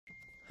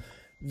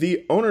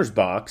The Owner's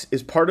Box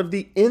is part of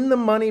the In the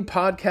Money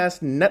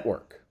Podcast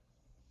Network.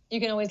 You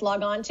can always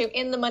log on to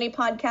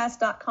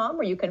inthemoneypodcast.com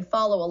where you can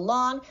follow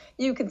along.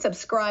 You can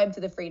subscribe to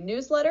the free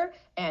newsletter.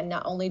 And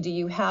not only do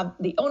you have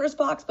the Owner's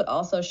Box, but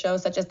also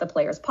shows such as the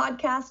Players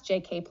Podcast,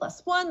 JK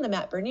Plus One, the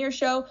Matt Bernier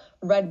Show,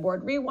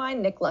 Redboard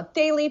Rewind, Nick Luck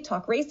Daily,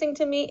 Talk Racing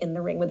to Me, In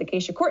the Ring with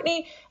Acacia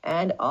Courtney,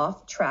 and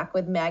Off Track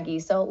with Maggie.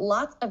 So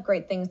lots of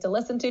great things to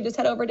listen to. Just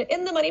head over to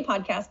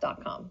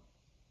inthemoneypodcast.com.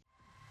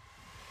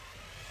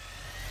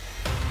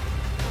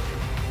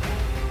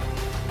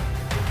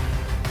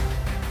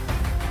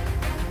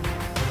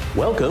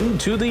 Welcome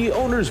to the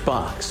Owner's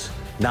Box.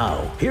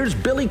 Now, here's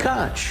Billy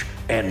Koch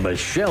and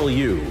Michelle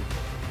Yu.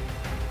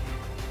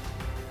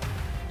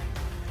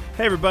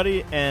 Hey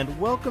everybody, and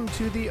welcome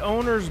to the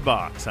Owner's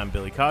Box. I'm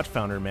Billy Koch,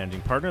 founder and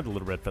managing partner of the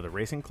Little Red Feather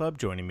Racing Club.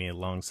 Joining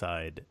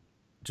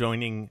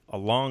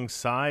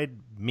alongside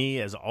me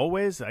as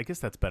always. I guess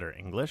that's better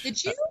English.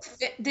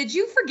 Did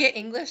you forget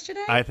English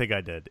today? I think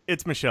I did.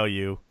 It's Michelle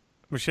Yu.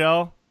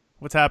 Michelle,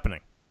 what's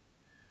happening?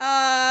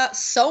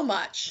 So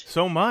much.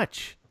 So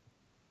much.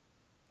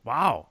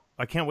 Wow.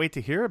 I can't wait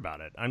to hear about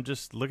it. I'm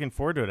just looking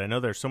forward to it. I know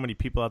there's so many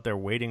people out there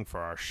waiting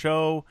for our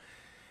show,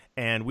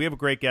 and we have a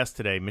great guest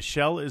today.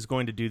 Michelle is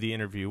going to do the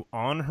interview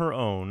on her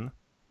own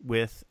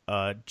with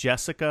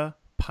Jessica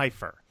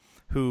Pyfer,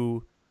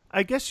 who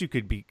I guess you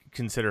could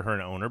consider her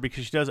an owner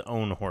because she does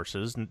own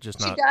horses, just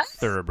not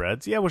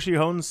thoroughbreds. Yeah, well, she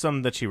owns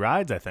some that she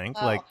rides, I think.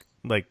 Oh.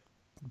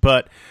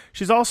 But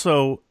she's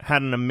also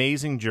had an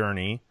amazing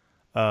journey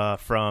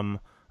from.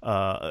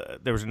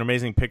 There was an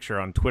amazing picture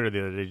on Twitter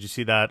the other day. Did you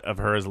see that of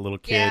her as a little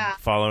kid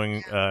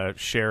following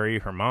Sherry,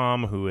 her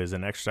mom, who is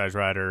an exercise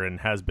rider and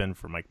has been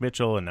for Mike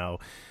Mitchell, and now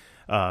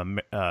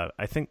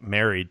I think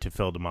married to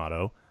Phil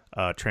D'Amato,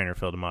 trainer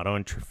Phil D'Amato,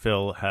 and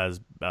Phil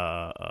has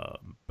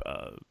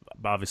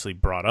obviously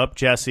brought up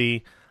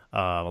Jessie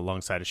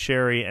alongside of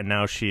Sherry, and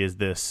now she is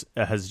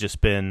has just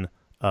been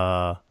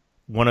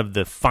one of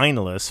the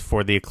finalists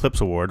for the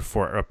Eclipse Award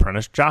for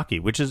Apprentice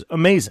Jockey, which is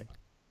amazing.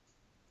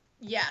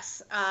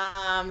 Yes.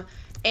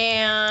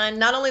 And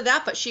not only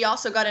that, but she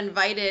also got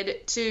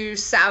invited to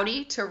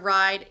Saudi to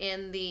ride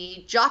in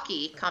the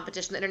jockey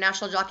competition, the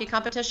international jockey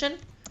competition.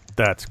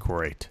 That's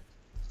great.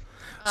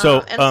 So,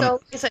 like I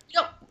said,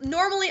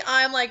 normally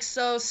I'm like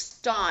so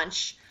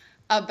staunch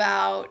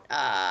about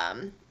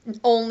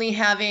only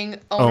having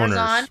owners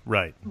on.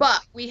 Right. But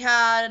we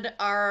had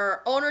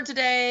our owner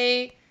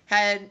today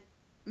had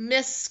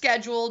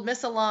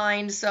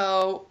misaligned,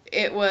 so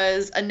it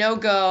was a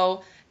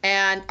no-go.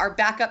 And our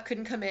backup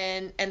couldn't come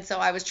in. And so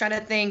I was trying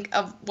to think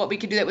of what we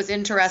could do that was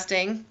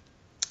interesting.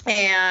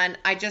 And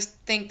I just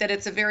think that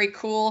it's a very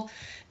cool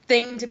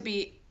thing to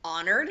be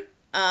honored.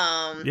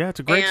 Yeah, it's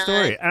a great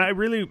story. And I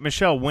really,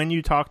 Michelle, when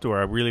you talk to her,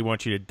 I really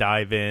want you to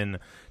dive in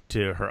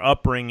to her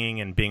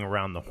upbringing and being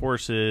around the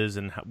horses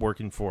and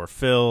working for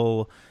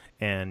Phil.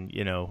 And,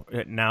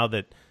 now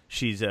that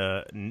she's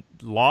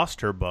lost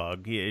her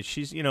bug,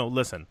 she's,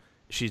 listen,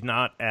 she's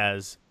not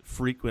as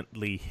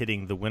frequently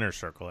hitting the winner's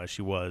circle as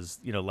she was,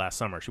 last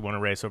summer. She won a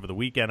race over the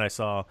weekend, I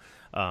saw.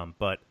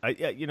 But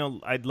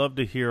I'd love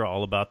to hear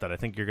all about that. I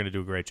think you're going to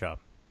do a great job.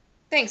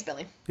 Thanks,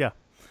 Billy. Yeah.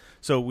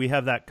 So we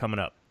have that coming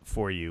up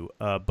for you.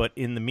 But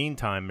in the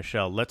meantime,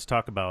 Michelle, let's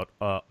talk about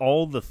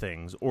all the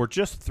things, or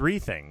just three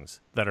things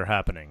that are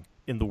happening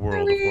in the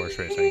world of horse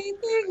racing.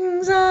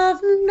 Things of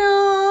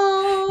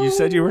note. You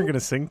said you weren't going to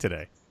sing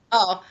today.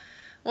 Oh,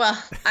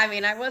 well,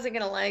 I wasn't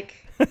going to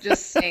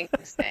just sing,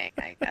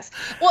 I guess.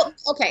 Well,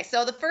 okay,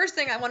 so the first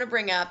thing I want to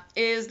bring up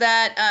is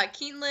that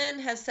Keeneland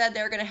has said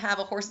they're going to have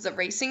a Horses of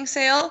Racing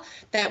sale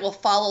that will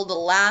follow the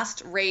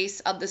last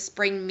race of the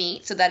spring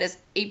meet. So that is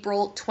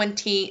April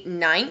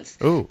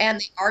 29th. Ooh.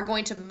 And they are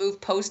going to move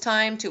post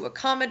time to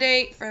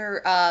accommodate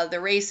for the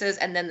races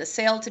and then the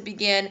sale to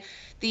begin.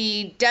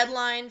 The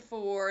deadline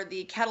for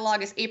the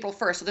catalog is April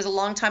 1st, so there's a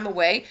long time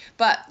away.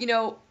 But,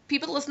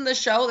 people that listen to the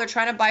show, they're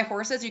trying to buy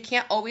horses. You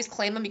can't always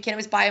claim them. You can't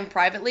always buy them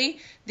privately.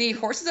 The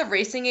Horses of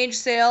Racing Age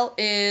sale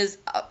is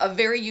a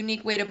very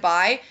unique way to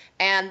buy,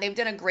 and they've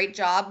done a great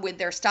job with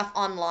their stuff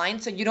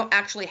online, so you don't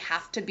actually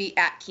have to be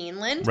at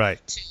Keeneland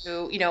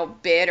to,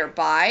 bid or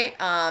buy.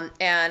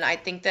 And I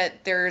think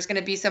that there's going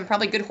to be some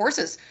probably good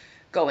horses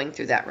going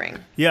through that ring.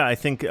 Yeah, I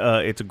think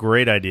it's a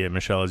great idea,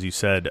 Michelle, as you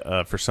said,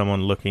 for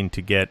someone looking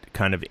to get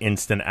kind of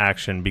instant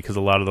action, because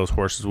a lot of those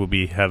horses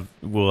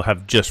will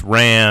have just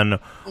ran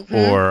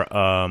or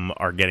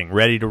are getting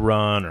ready to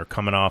run or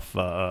coming off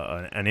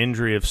an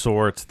injury of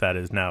sorts that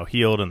is now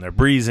healed and they're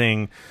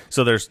breezing.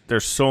 So there's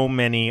so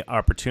many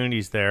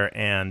opportunities there,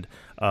 and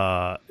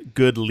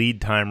good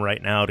lead time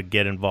right now to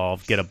get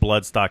involved, get a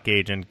bloodstock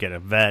agent, get a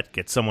vet,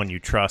 get someone you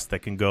trust that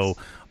can go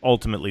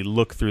ultimately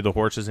look through the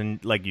horses.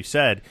 And like you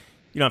said,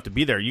 you don't have to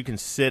be there. You can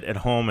sit at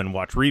home and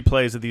watch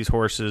replays of these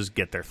horses,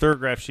 get their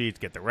thoroughgraph sheets,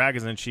 get their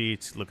Ragozin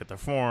sheets, look at their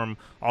form,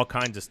 all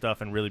kinds of stuff,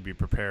 and really be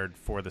prepared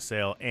for the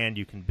sale, and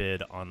you can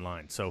bid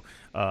online. So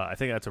I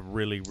think that's a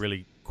really,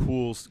 really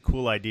cool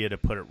idea to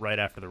put it right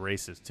after the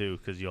races, too,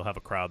 because you'll have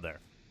a crowd there.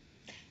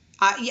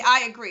 Yeah,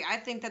 I agree. I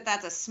think that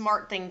that's a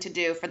smart thing to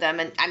do for them.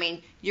 And I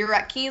mean, you're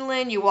at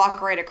Keeneland, you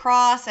walk right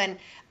across. And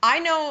I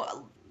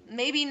know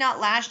maybe not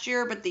last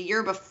year, but the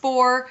year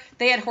before,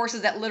 they had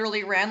horses that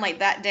literally ran like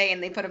that day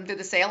and they put them through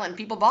the sale and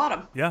people bought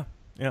them. Yeah.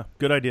 Yeah.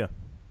 Good idea.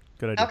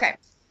 Good idea. Okay.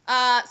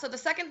 So the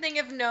second thing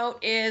of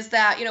note is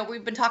that,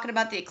 we've been talking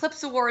about the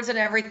Eclipse Awards and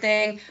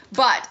everything,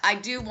 but I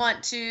do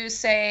want to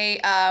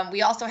say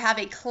we also have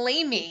a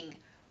claiming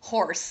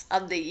horse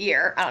of the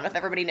year. I don't know if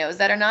everybody knows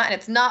that or not, and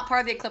it's not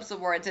part of the Eclipse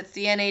Awards. It's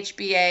the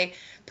National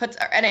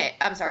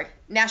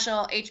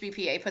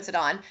HBPA puts it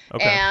on.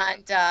 Okay.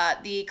 And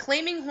the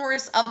claiming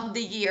horse of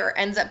the year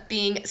ends up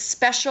being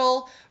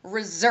Special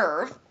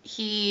Reserve.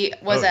 He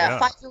was a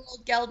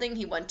 5-year-old gelding.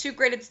 He won 2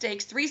 graded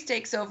stakes, 3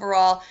 stakes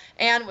overall,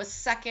 and was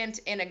second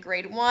in a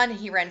grade 1.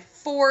 He ran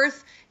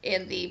 4th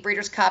in the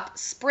Breeders' Cup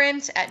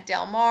Sprint at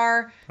Del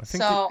Mar. I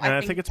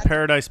think it's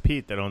Paradise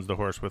Pete that owns the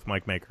horse with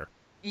Mike Maker.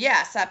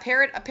 Yes,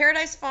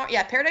 Paradise Farm.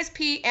 Yeah, Paradise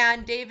Pete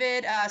and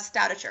David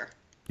Stoutacher.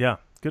 Yeah,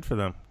 good for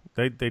them.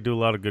 They do a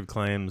lot of good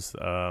claims.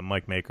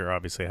 Mike Maker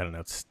obviously had an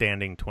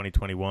outstanding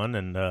 2021,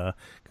 and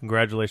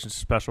congratulations to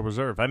Special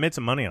Reserve. I made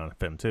some money on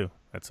him too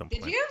at some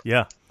point. Did you?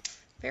 Yeah.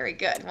 Very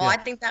good. Well, I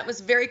think that was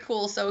very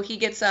cool. So he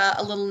gets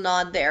a little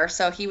nod there.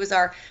 So he was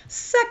our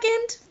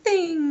second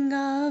thing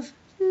of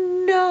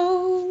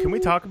note. Can we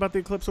talk about the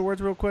Eclipse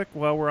Awards real quick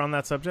while we're on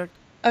that subject?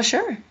 Oh,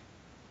 sure.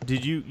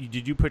 Did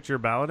you put your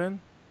ballot in?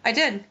 I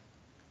did.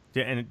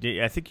 Yeah, and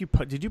I think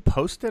did you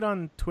post it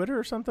on Twitter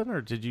or something, or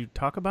did you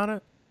talk about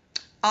it?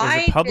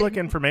 Is it public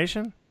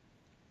information?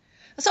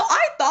 So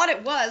I thought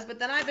it was, but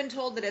then I've been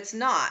told that it's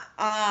not.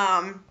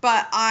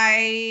 But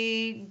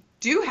I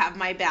do have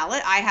my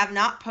ballot. I have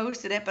not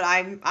posted it, but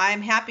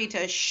I'm happy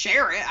to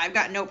share it. I've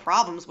got no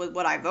problems with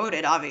what I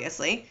voted,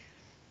 obviously.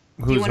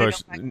 Whose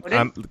horse?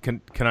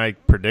 Can I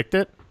predict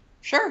it?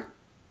 Sure.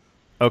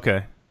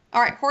 Okay.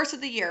 All right, horse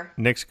of the year.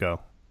 Nick's go.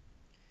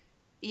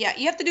 Yeah,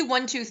 you have to do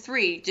 1, 2,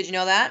 3. Did you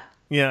know that?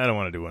 Yeah, I don't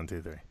want to do 1,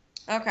 2, 3.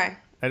 Okay.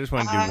 I just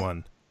want to do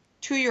one.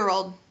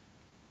 2-year-old.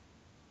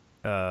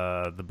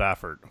 The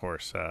Baffert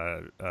horse.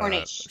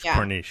 Corniche. Yeah.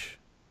 Corniche.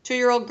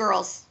 2-year-old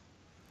girls.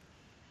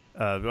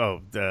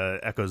 The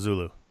Echo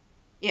Zulu.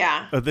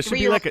 Yeah. Oh, this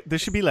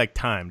should be like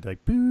timed,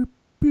 like boop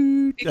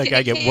boop. Like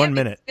I get 1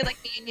 minute.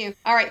 Like me and you.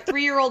 All right,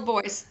 3-year-old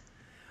boys.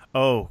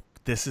 Oh,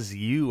 this is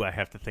you. I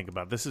have to think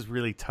about. This is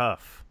really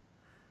tough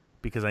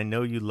because I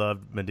know you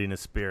loved Medina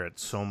Spirit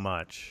so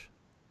much,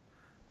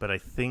 but I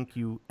think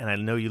and I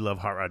know you love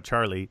Hot Rod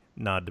Charlie.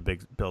 Nod to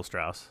Big Bill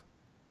Strauss.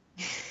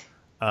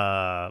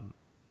 I'm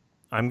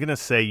gonna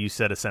say you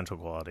said Essential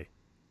Quality.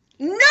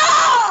 No.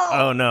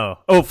 Oh no.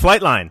 Oh,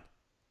 Flightline.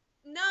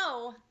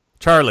 No.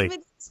 Charlie.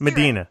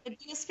 Medina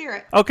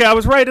Spirit. Okay, I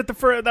was right at the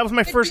first. That was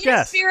my first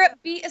guess. Medina Spirit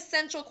beat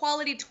Essential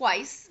Quality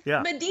twice.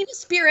 Yeah. Medina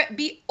Spirit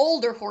beat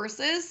older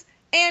horses,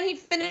 and he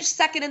finished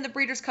second in the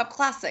Breeders' Cup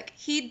Classic.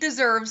 He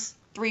deserves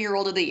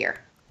 3-year-old of the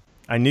year.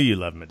 I knew you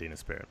loved Medina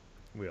Spirit.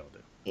 We all do.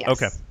 Yes.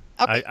 Okay.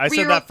 I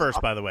said that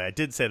first, by the way. I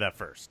did say that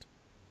first.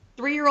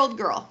 3-year-old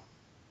girl.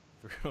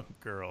 3-year-old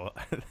girl.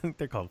 I think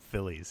they're called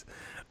fillies.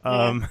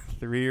 Yeah.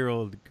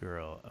 3-year-old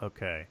girl.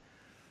 Okay.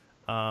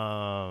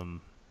 Wow.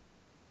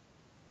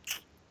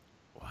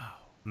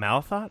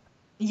 Malathot?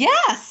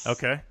 Yes.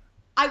 Okay.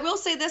 I will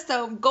say this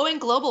though, Going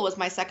Global was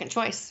my second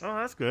choice. Oh,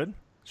 that's good.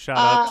 Shout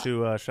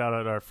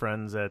out our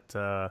friends at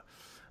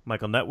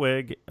Michael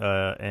Netwig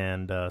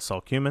and Saul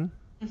Cumin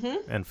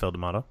and Phil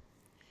D'Amato.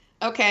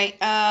 Okay.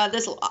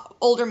 This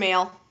older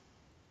male.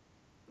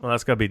 Well,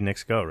 that's got to be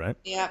Nick's go, right?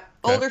 Yeah.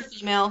 Okay. Older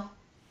female.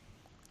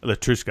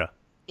 Latrushka.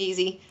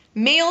 Easy.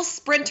 Male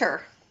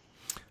sprinter.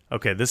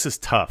 Okay, this is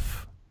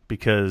tough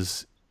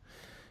because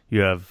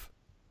you have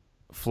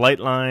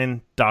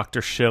Flightline,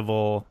 Dr.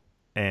 Shivel,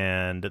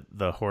 and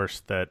the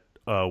horse that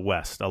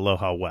West,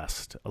 Aloha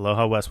West.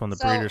 Aloha West won the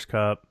Breeders'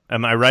 Cup.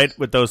 Am I right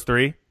with those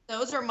 3?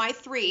 Those are my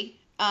 3.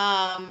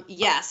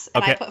 Yes.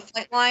 And okay. I put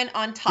Flightline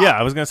on top. Yeah,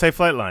 I was going to say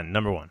Flightline,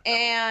 number 1.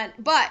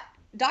 But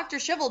Dr.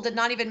 Shivel did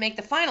not even make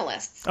the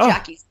finalists. Oh.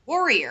 Jackie's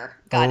Warrior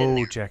got in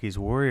there. Oh, Jackie's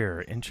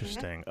Warrior.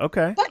 Interesting.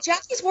 Okay. But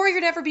Jackie's Warrior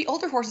never beat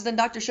older horses than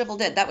Dr. Shivel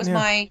did. That was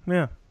my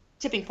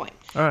tipping point.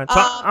 All right. So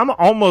I'm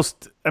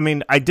almost,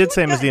 I did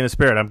say Medina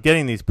Spirit. I'm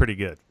getting these pretty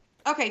good.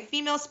 Okay.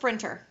 Female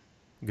sprinter.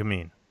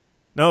 Gamine.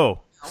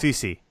 No.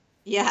 Cece.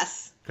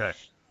 Yes. Okay.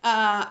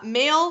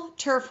 Male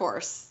turf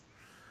horse.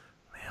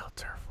 Male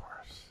turf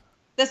horse.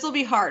 This will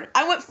be hard.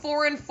 I went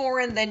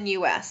foreign, then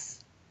U.S.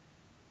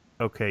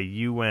 Okay,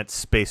 you went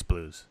Space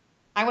Blues.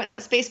 I went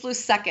Space Blues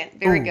second.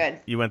 Very good.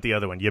 You went the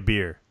other one,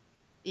 Yabir.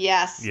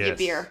 Yes,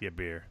 Yabir.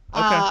 Yabir.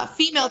 Okay.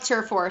 Female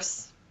turf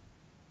horse.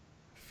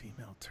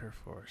 Female turf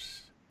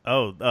horse.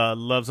 Oh,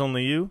 Love's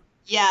Only You?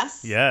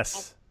 Yes.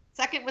 Yes.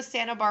 Second was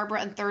Santa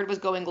Barbara, and third was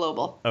Going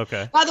Global.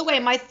 Okay. By the way,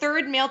 my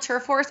third male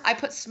turf horse, I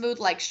put Smooth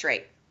Like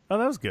Straight. Oh,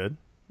 that was good.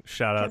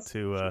 Shout out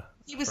to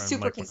he was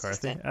super Mike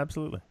consistent. McCarthy.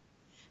 Absolutely.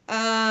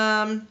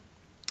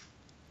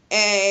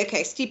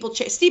 Okay,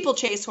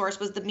 Steeplechase horse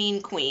was the Mean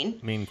Queen.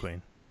 Mean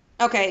Queen.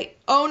 Okay,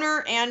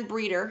 owner and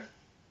breeder.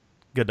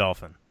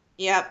 Godolphin.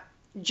 Yep.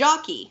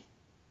 Jockey.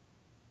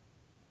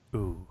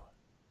 Ooh.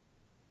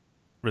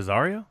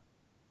 Rosario?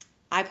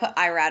 I put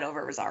Irad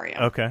over Rosario.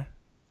 Okay.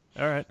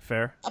 All right,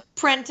 fair.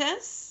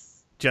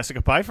 Apprentice.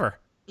 Jessica Pyfer.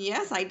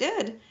 Yes, I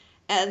did.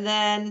 And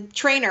then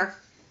trainer.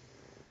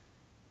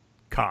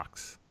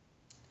 Cox.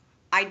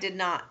 I did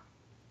not.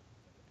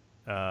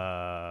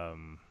 All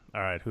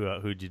right,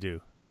 who'd you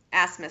do?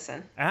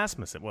 Asmussen.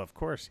 Asmussen. Well, of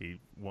course he,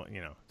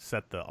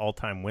 set the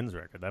all-time wins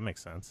record. That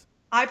makes sense.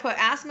 I put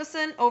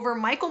Asmussen over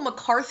Michael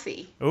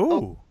McCarthy.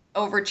 Ooh.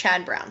 Over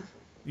Chad Brown.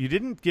 You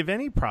didn't give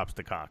any props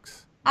to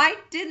Cox. I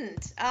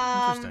didn't.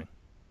 Interesting.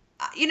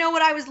 You know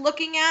what I was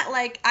looking at?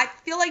 Like, I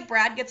feel like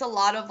Brad gets a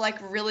lot of like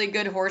really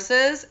good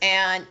horses,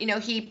 and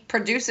he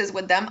produces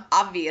with them,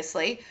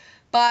 obviously.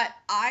 But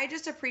I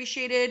just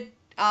appreciated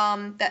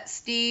that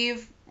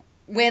Steve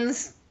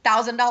wins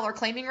 $1,000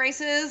 claiming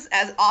races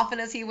as often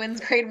as he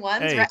wins grade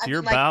ones. Hey, right? it's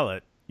your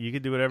ballot. You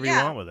could do whatever you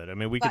want with it. I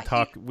mean, we could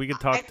talk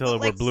till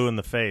we're blue in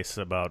the face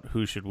about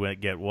who should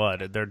get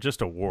what. They're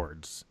just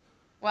awards.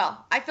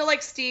 Well, I feel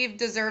like Steve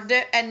deserved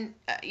it, and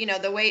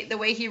the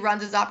way he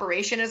runs his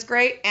operation is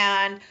great.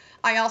 And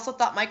I also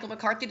thought Michael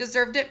McCarthy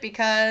deserved it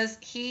because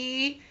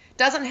he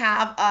doesn't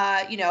have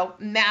a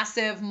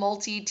massive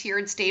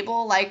multi-tiered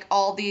stable like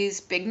all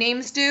these big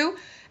names do.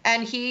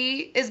 And he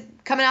is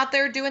coming out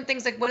there doing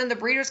things like winning the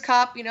Breeders'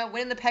 Cup,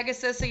 winning the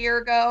Pegasus a year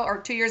ago or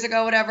 2 years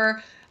ago,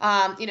 whatever.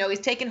 He's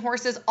taking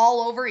horses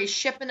all over. He's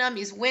shipping them.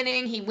 He's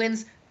winning. He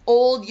wins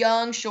old,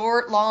 young,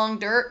 short, long,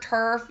 dirt,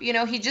 turf.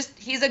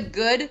 He's a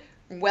good,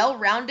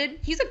 well-rounded.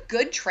 He's a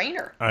good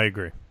trainer. I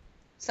agree.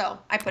 So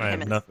I put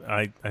him in.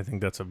 I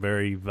think that's a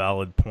very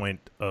valid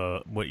point.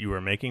 What you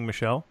were making,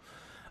 Michelle.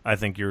 I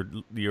think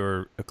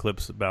your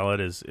Eclipse ballot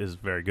is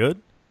very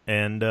good.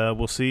 And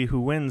we'll see who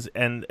wins.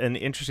 And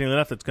interestingly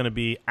enough, it's going to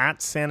be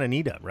at Santa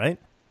Anita, right?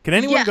 Can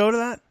anyone go to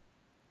that?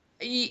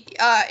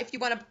 If you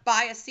want to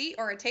buy a seat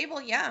or a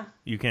table, yeah.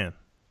 You can.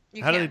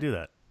 How do they do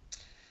that?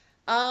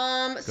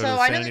 So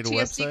I know the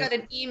TSC got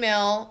an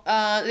email.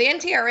 The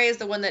NTRA is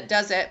the one that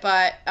does it,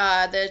 but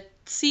the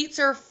seats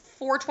are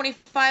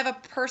 $425 a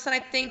person, I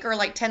think, or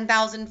like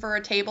 $10,000 for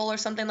a table or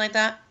something like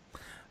that.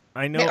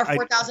 I know. Or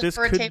 $4,000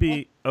 for a table.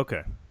 Be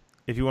okay.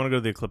 If you want to go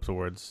to the Eclipse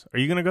Awards, are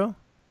you going to go?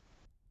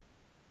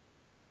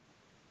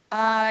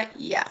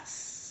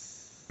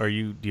 Yes. Do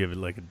you have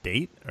like a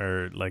date,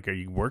 or like are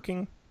you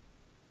working?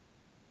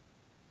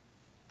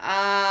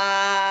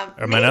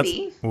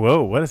 Maybe.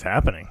 Whoa, what is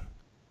happening?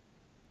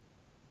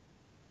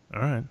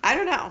 All right. I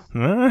don't know.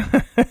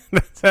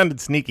 That sounded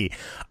sneaky.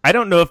 I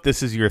don't know if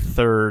this is your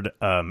third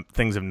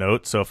things of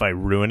note, so if I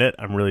ruin it,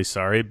 I'm really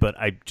sorry, but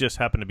I just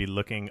happened to be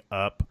looking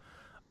up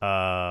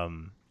at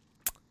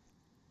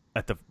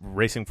the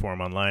racing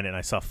forum online, and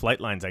I saw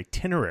Flightline's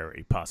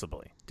itinerary,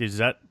 possibly.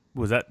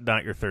 Was that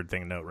not your third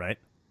thing of note, right?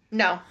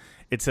 No.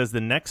 It says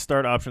the next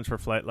start options for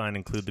Flightline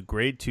include the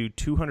Grade 2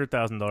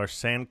 $200,000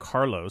 San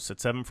Carlos at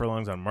 7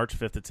 furlongs on March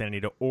 5th at Santa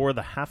Anita, or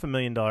the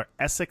 $500,000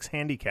 Essex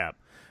Handicap,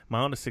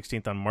 mile to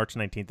 16th on March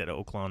 19th at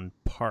Oaklawn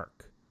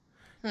Park.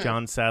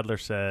 John Sadler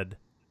said,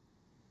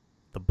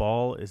 the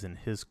ball is in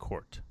his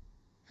court.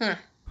 Huh.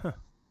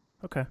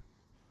 Okay.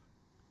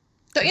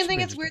 Don't you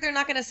think it's weird they're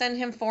not going to send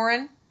him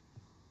foreign?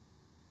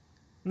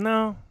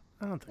 No,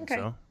 I don't think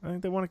so. I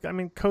think they want to. I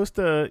mean,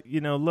 Costa.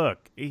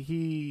 Look,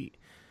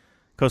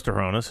 Costa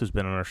Hronis, who's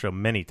been on our show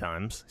many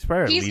times.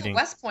 He's a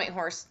West Point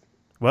horse.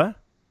 What?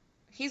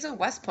 He's a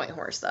West Point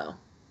horse, though.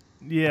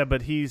 Yeah,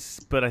 but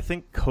I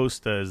think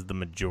Costa is the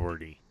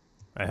majority.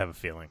 I have a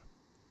feeling.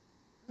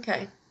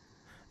 Okay.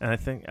 And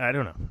I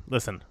don't know.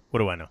 Listen, what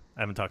do I know? I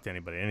haven't talked to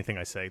anybody. Anything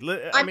I say.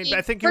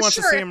 I think he wants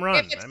to see him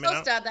run. If it's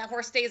Costa, that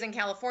horse stays in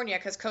California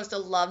because Costa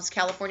loves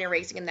California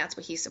racing, and that's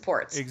what he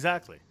supports.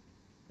 Exactly.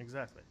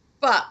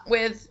 But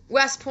with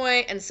West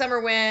Point and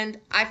Summer Wind,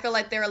 I feel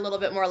like they're a little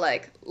bit more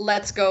like,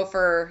 let's go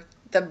for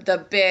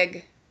the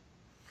big.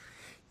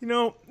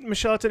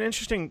 Michelle, it's an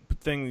interesting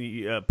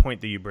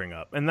point that you bring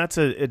up, and that's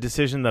a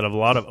decision that a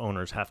lot of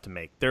owners have to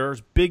make.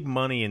 There's big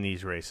money in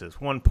these races: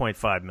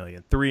 $1.5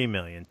 million, $3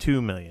 million,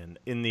 $2 million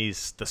in the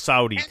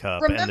Saudi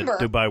Cup and the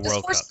Dubai World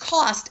Cup. This horse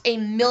cost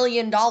 $1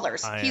 million.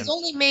 He's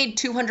only made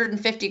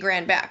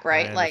 $250,000 back,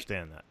 right?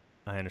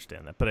 I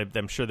understand that, but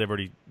I'm sure they've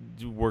already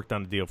worked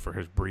on a deal for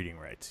his breeding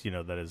rights.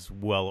 That is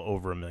well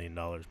over $1 million,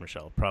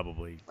 Michelle.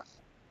 Probably,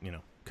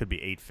 could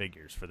be 8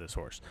 figures for this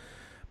horse.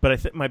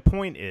 But my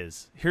point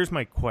is, here's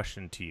my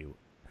question to you.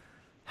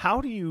 How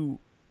do you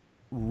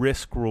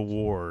risk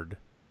reward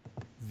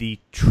the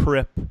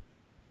trip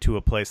to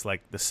a place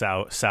like the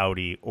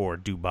Saudi or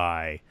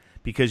Dubai?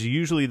 Because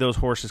usually those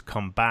horses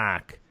come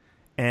back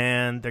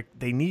and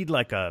they need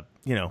like a,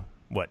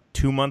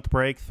 2-month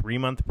break,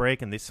 3-month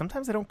break, and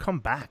sometimes they don't come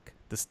back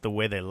the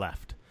way they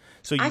left.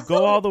 So you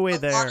go all the way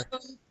there. A lot of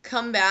them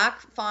come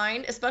back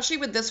fine, especially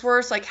with this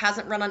horse, like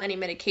hasn't run on any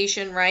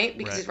medication, right?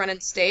 Because he's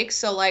running stakes.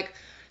 So like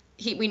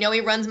we know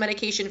he runs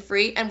medication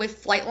free, and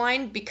with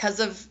Flightline, because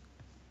of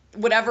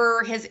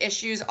whatever his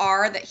issues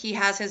are, that he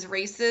has his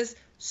races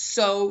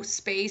so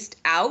spaced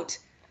out,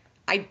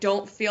 I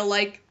don't feel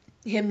like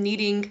him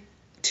needing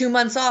 2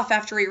 months off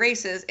after he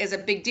races is a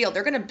big deal.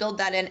 They're going to build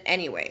that in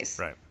anyways.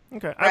 Right.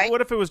 Okay. Right?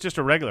 What if it was just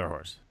a regular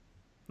horse?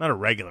 not a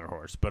regular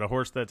horse, but a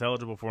horse that's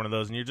eligible for one of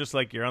those, and you're just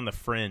like, you're on the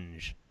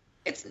fringe.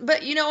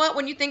 But you know what?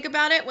 When you think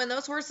about it, when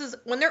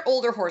they're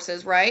older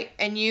horses, right?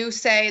 And you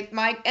say,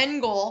 my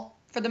end goal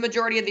for the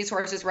majority of these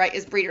horses, right,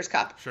 is Breeders'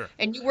 Cup. Sure.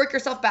 And you work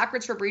yourself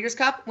backwards for Breeders'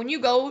 Cup. When you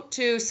go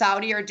to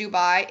Saudi or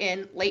Dubai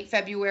in late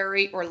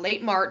February or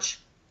late March,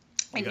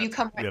 and you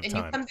come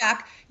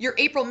back, you're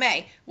April,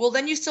 May. Well,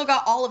 then you still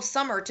got all of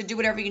summer to do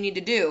whatever you need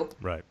to do.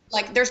 Right.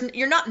 Like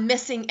you're not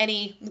missing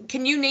any.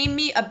 Can you name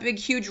me a big,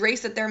 huge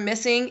race that they're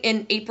missing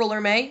in April or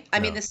May? I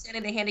mean, the San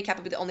Diego Handicap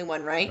would be the only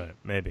one, right? Right.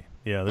 Maybe.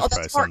 Yeah. There's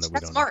probably that's some March. that we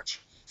That's don't March.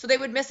 So they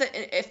would miss it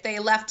if they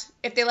left.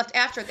 If they left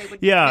after, they would.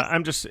 Yeah.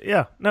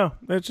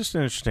 It's just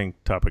an interesting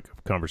topic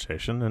of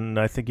conversation, and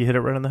I think you hit it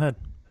right on the head.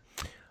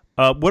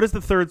 What is the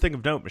third thing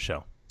of note,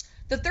 Michelle?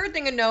 The third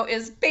thing of note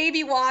is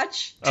Baby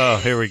Watch. Oh,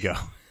 here we go.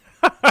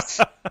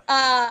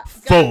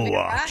 Full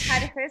watch.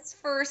 Had his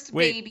first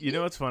Wait, baby. you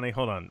know what's funny?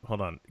 Hold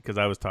on, because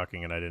I was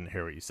talking and I didn't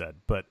hear what you said.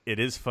 But it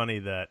is funny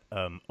that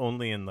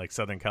only in like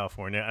Southern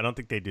California, I don't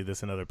think they do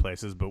this in other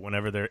places, but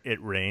whenever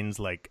it rains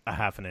like a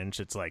half an inch,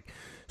 it's like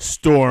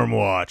Storm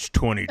Watch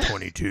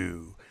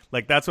 2022.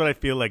 Like that's what I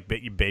feel like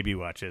Baby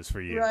Watch is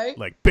for you, right?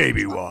 Like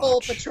Baby Watch,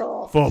 Full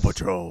Patrol. Full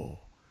Patrol.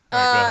 All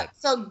right, go ahead.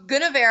 So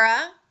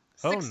Guinevere.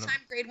 Oh, Six-time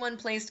Grade 1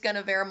 placed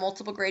Guinevere,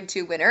 multiple Grade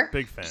 2 winner.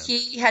 Big fan.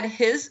 He had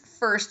his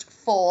first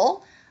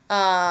foal,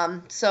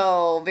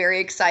 so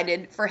very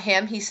excited for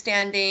him. He's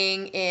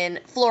standing in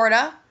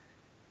Florida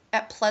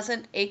at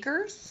Pleasant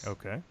Acres.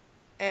 Okay.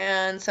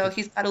 And so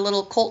he's got a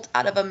little colt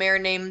out of a mare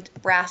named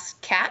Brass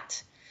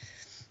Cat.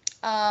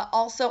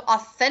 Also,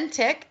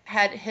 Authentic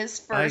had his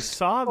first I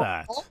saw foal,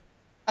 that.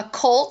 a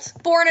colt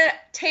born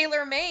at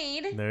Tailor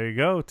Made. There you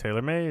go.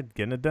 Tailor Made.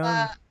 Getting it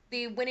done.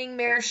 The winning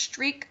mare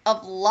Streak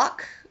of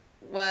Luck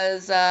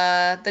was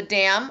the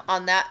dam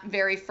on that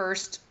very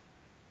first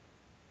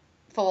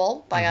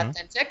foal by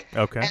Authentic.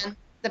 Okay. And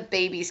the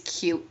baby's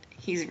cute.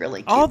 He's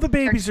really cute. All the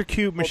babies are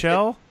cute,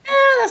 Michelle.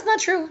 That's not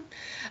true.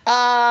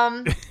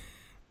 I'm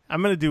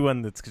going to do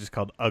one that's just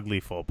called Ugly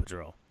Full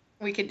Patrol.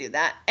 We could do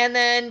that. And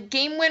then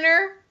Game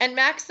Winner and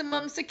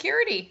Maximum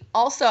Security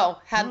also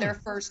had their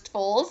first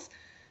foals.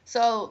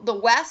 So the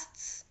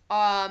Wests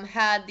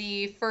had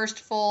the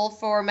first foal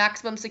for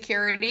Maximum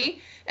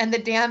Security, and the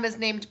dam is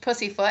named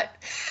Pussyfoot.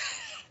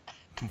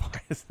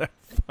 Why is that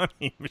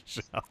funny,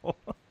 Michelle?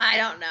 I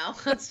don't know.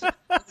 It's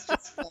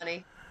just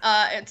funny.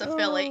 It's a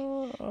filly.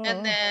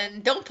 And then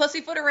don't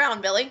pussyfoot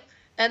around, Billy.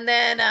 And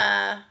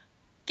then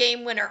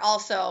Game Winner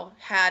also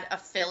had a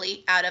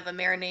filly out of a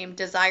mare named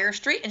Desire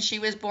Street, and she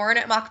was born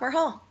at Mockmore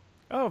Hall.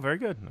 Oh, very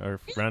good. Our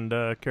friend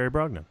Carrie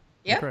Brognan.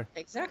 Yeah,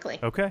 exactly.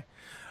 Okay.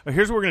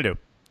 Here's what we're going to do.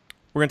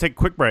 We're going to take a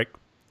quick break.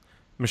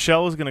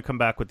 Michelle is going to come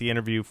back with the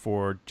interview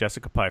for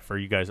Jessica Pyfer.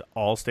 You guys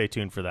all stay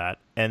tuned for that.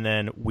 And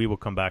then we will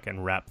come back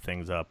and wrap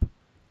things up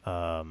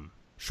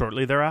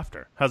shortly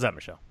thereafter. How's that,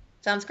 Michelle?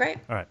 Sounds great.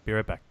 All right. Be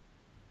right back.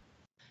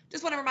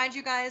 Just want to remind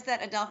you guys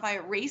that Adelphi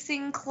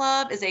Racing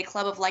Club is a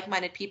club of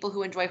like-minded people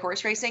who enjoy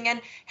horse racing.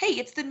 And hey,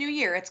 it's the new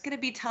year. It's going to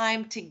be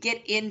time to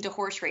get into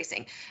horse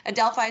racing.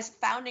 Adelphi's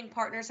founding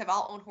partners have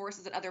all owned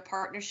horses in other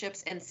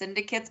partnerships and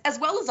syndicates, as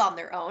well as on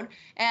their own.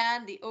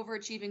 And the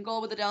overachieving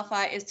goal with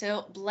Adelphi is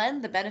to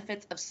blend the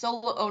benefits of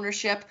solo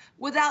ownership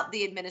without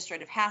the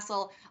administrative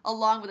hassle,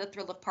 along with the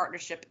thrill of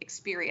partnership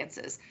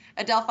experiences.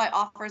 Adelphi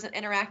offers an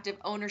interactive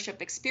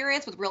ownership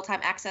experience with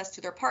real-time access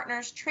to their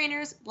partners,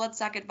 trainers,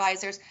 bloodstock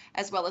advisors,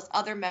 as well as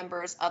other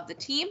members of the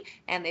team,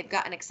 and they've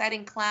got an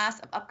exciting class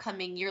of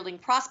upcoming yearling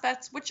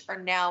prospects which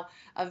are now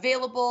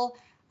available.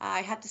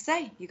 I have to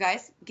say, you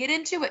guys, get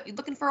into it. You're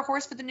looking for a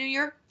horse for the new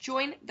year?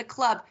 Join the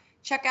club.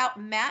 Check out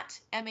Matt,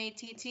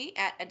 M-A-T-T,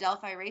 at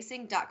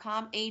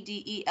adelphiracing.com,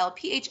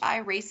 A-D-E-L-P-H-I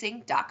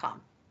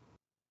racing.com.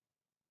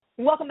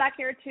 Welcome back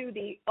here to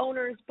the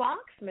Owner's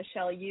Box.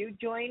 Michelle Yu,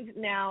 joined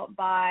now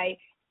by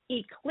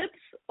Eclipse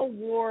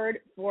Award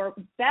for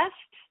Best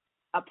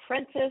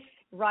Apprentice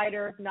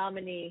Rider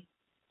nominee,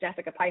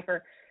 Jessica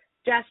Pyfer.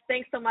 Jess,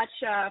 thanks so much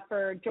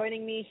for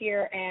joining me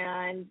here.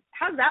 And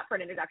how's that for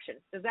an introduction?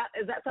 Is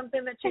that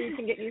something that you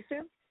can get used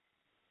to?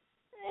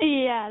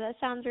 Yeah, that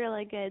sounds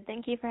really good.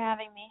 Thank you for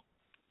having me.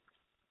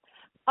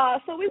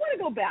 So we want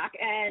to go back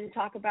and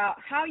talk about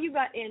how you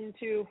got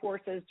into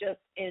horses just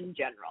in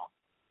general.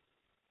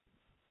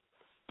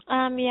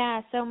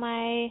 Yeah, so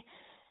my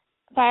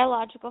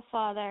biological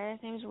father, his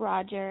name's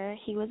Roger,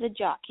 he was a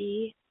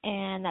jockey,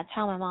 and that's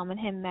how my mom and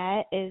him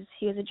met, is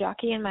he was a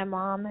jockey, and my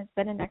mom has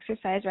been an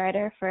exercise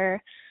rider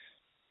for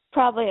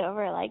probably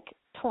over like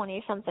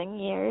 20-something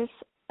years.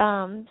 So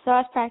I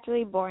was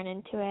practically born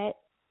into it,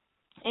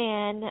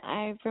 and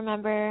I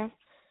remember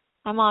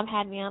my mom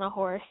had me on a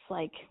horse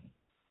like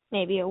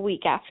maybe a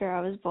week after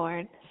I was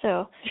born,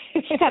 so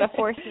she kind of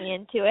forced me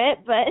into it,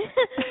 but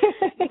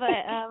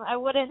I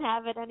wouldn't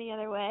have it any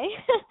other way.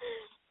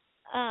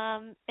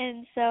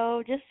 And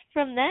so just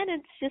from then,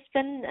 it's just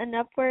been an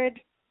upward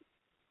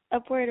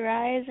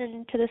rise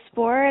into the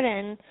sport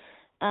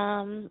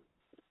and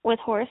with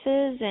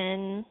horses,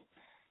 and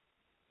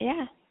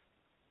yeah.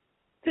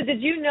 So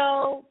did you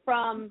know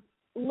from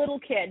little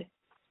kid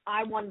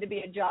I wanted to be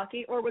a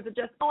jockey, or was it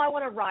just, oh, I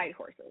want to ride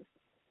horses?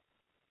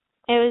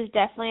 It was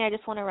definitely, I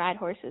just want to ride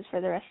horses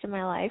for the rest of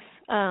my life.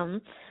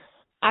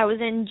 I was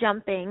in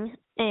jumping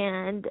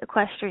and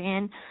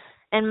equestrian,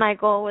 and my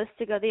goal was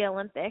to go to the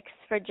Olympics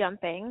for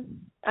jumping.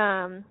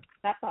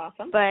 That's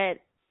awesome. But,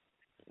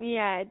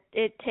 yeah,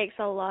 it takes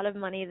a lot of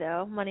money,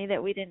 though, money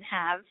that we didn't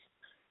have.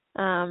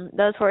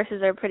 Those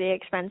horses are pretty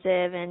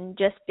expensive, and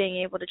just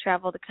being able to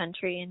travel the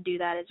country and do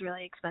that is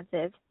really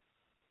expensive.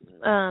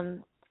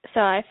 So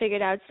I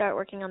figured I would start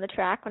working on the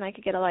track when I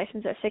could get a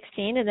license at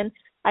 16, and then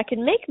I could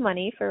make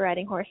money for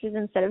riding horses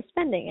instead of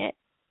spending it.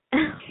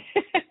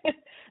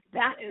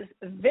 That is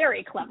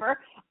very clever.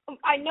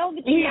 I know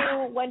that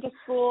you went to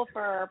school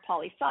for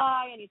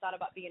poli-sci and you thought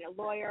about being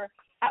a lawyer.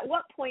 At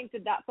what point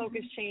did that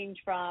focus change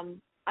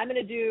from, I'm going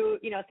to do,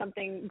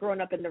 something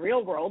growing up in the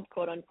real world,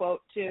 quote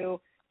unquote,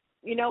 to,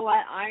 you know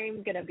what,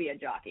 I'm going to be a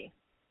jockey?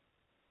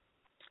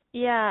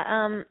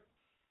 Yeah,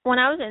 when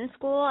I was in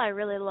school, I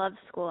really loved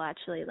school,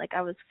 actually. Like,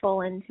 I was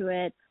full into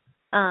it.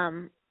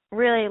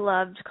 Really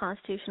loved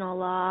constitutional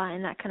law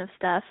and that kind of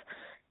stuff.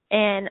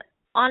 And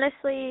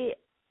honestly,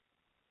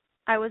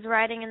 I was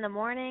riding in the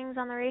mornings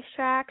on the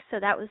racetrack, so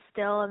that was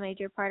still a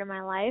major part of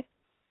my life.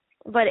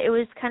 But it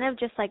was kind of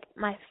just like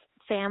my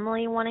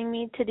family wanting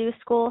me to do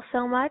school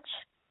so much.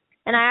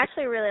 And I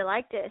actually really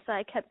liked it, so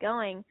I kept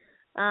going.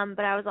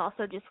 But I was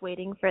also just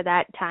waiting for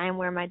that time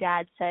where my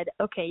dad said,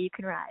 okay, you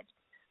can ride.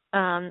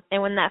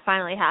 And when that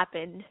finally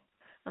happened,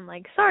 I'm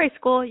like, sorry,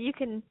 school, you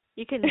can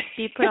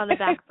be put on the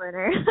back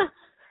burner.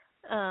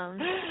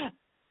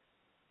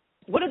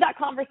 What did that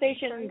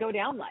conversation go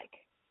down like?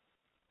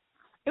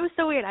 It was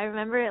so weird. I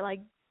remember it like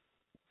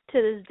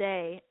to this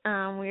day. We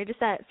were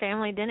just at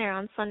family dinner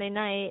on Sunday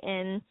night,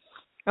 and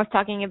I was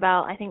talking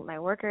about, I think, my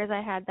workers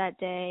I had that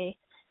day.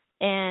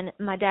 And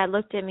my dad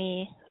looked at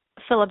me,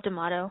 Philip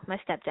D'Amato, my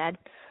stepdad.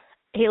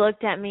 He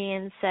looked at me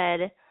and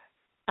said,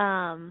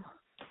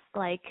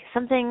 like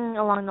something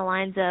along the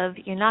lines of,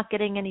 you're not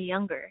getting any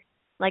younger.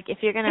 Like, if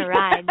you're going to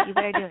ride, you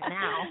better do it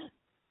now.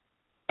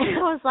 And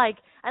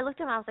I looked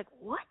at him, I was like,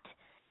 what?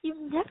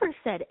 You've never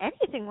said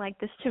anything like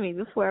this to me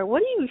before.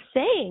 What are you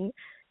saying?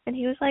 And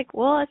he was like,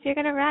 well, if you're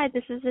going to ride,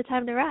 this is the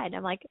time to ride.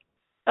 I'm like,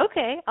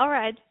 okay, I'll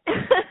ride.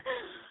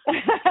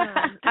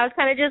 I was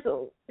kind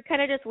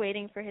of just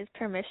waiting for his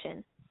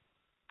permission.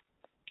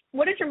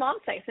 What did your mom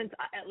say? Since,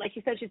 like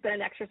you said, she's been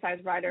an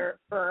exercise rider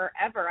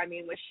forever. I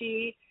mean, was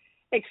she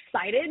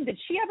excited? Did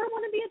she ever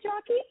want to be a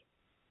jockey?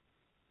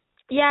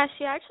 Yeah,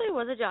 she actually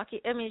was a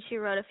jockey. I mean, she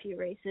rode a few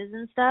races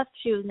and stuff.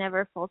 She was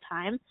never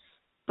full-time.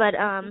 But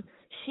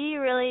she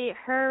really,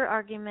 her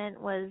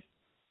argument was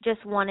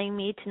just wanting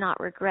me to not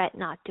regret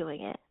not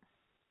doing it.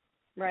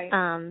 Right.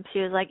 She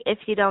was like, if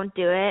you don't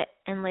do it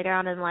and later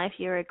on in life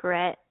you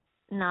regret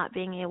not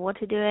being able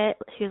to do it,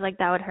 she was like,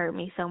 that would hurt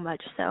me so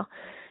much. So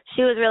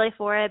she was really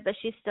for it, but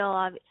she's still,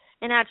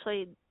 and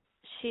actually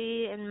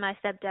she and my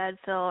stepdad,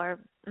 Phil, are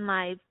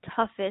my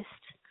toughest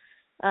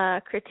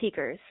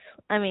critiquers.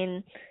 I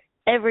mean,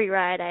 every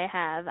ride I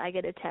have, I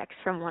get a text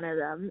from one of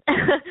them,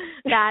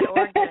 bad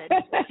or good.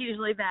 It's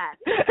usually bad.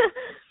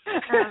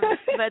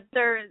 But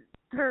they're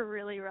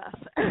really rough.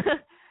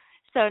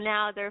 So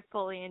now they're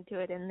fully into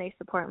it, and they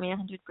support me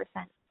 100%.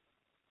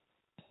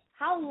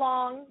 How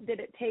long did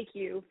it take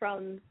you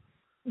from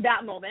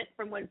that moment,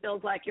 from when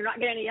Phil's like, you're not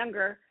getting any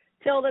younger,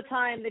 till the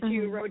time that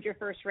you rode your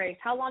first race?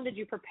 How long did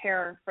you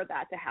prepare for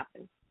that to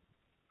happen?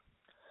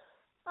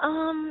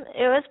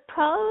 It was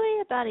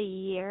probably about a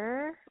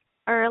year,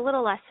 or a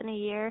little less than a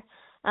year.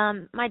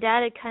 My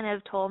dad had kind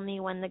of told me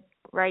when the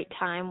right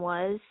time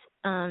was.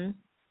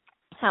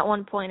 At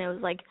one point it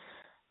was like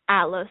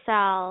at Los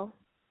Al,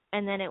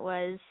 and then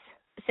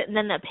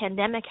then the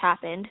pandemic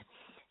happened,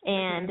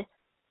 and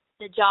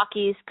the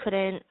jockeys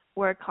couldn't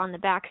work on the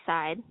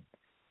backside.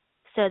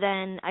 So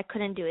then I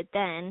couldn't do it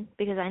then,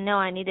 because I know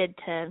I needed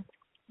to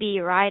be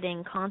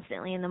riding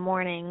constantly in the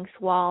mornings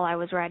while I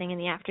was riding in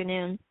the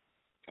afternoon.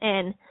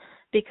 And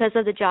because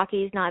of the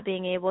jockeys not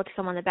being able to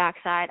come on the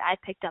backside, I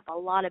picked up a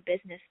lot of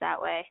business that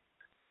way,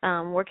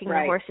 working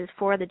the horses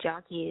for the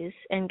jockeys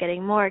and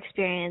getting more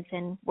experience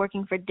and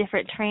working for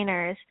different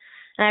trainers.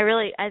 And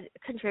I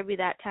contribute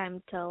that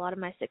time to a lot of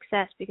my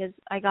success, because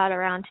I got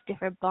around to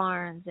different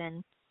barns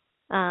and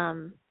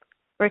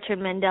Richard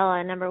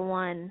Mandela, number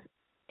one,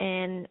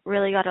 and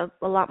really got a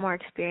lot more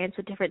experience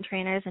with different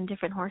trainers and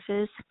different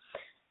horses.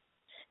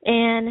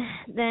 And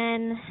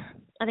then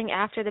I think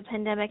after the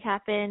pandemic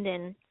happened,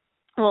 and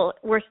well,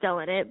 we're still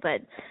in it,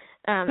 but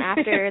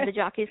after the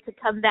jockeys could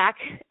come back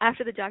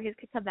to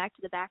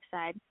the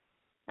backside,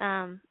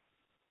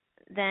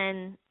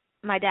 then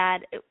my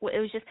dad, it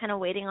was just kind of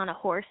waiting on a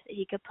horse that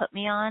he could put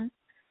me on,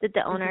 that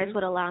the owners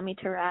would allow me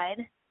to ride,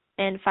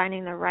 and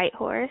finding the right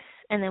horse.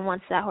 And then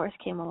once that horse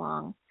came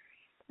along,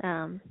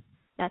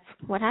 that's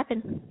what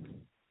happened.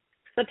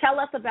 So tell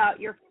us about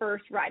your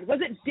first ride. Was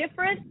it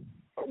different?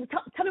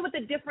 Tell me what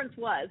the difference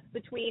was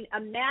between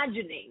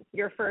imagining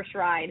your first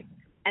ride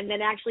and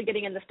then actually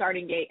getting in the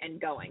starting gate and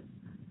going.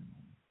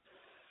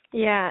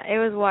 Yeah, it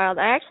was wild.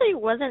 I actually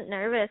wasn't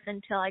nervous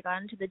until I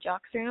got into the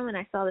jocks room and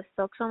I saw the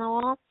silks on the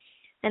wall.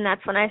 And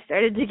that's when I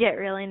started to get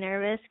really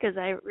nervous because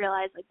I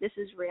realized, like, this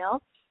is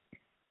real.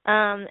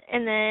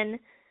 And then,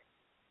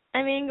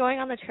 I mean, going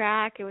on the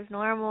track, it was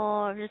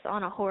normal. I was just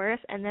on a horse.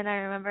 And then I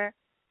remember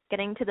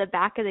getting to the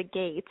back of the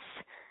gates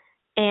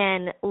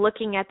and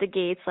looking at the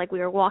gates like we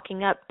were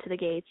walking up to the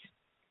gates.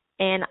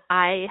 And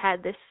I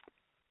had this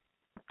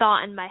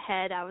thought in my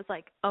head. I was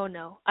like, oh,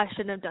 no, I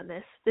shouldn't have done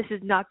this. This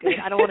is not good.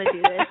 I don't want to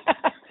do this.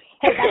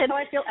 Hey, that's how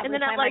I feel every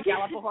time I like,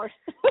 gallop a horse.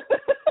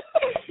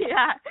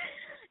 Yeah.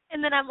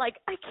 And then I'm like,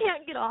 I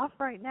can't get off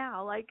right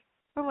now. Like,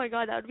 oh, my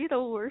God, that would be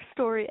the worst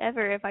story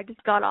ever if I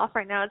just got off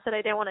right now and said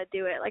I didn't want to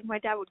do it. Like, my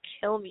dad would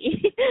kill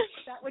me.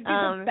 That would be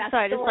the best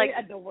story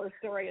and the worst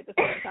story at the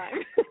same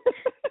time.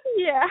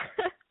 Yeah.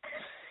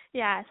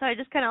 Yeah, so I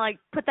just kind of, like,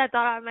 put that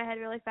thought out of my head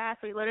really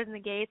fast. We loaded in the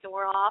gates and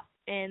we're off,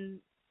 and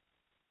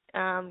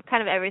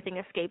kind of everything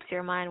escapes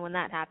your mind when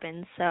that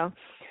happens. So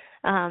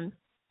it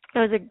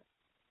was a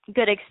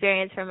good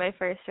experience for my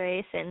first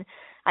race, and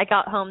I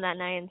got home that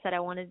night and said I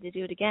wanted to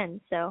do it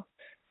again. So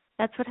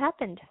that's what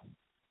happened.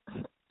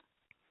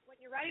 When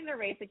you're riding the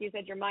race, like you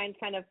said, your mind's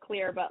kind of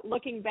clear, but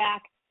looking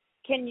back,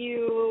 can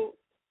you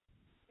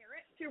compare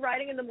it to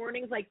riding in the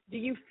mornings? Like, do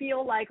you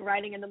feel like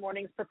riding in the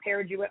mornings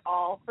prepared you at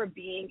all for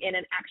being in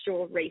an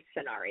actual race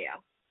scenario?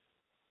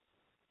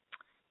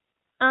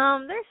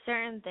 There's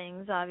certain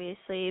things,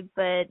 obviously,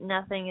 but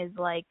nothing is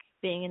like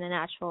being in an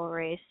actual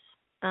race.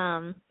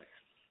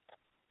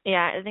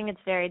 Yeah, I think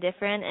it's very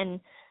different, and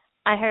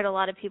I heard a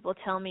lot of people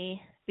tell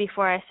me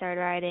before I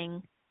started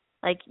riding,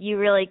 like, you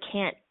really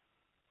can't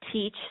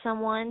teach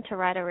someone to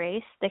ride a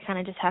race. They kind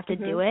of just have to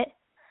do it,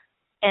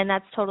 and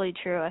that's totally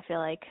true. I feel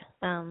like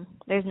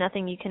there's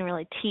nothing you can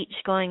really teach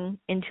going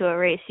into a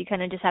race. You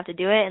kind of just have to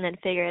do it and then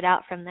figure it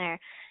out from there,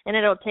 and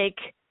it'll take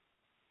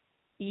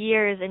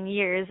years and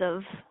years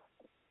of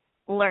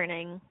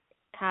learning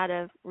how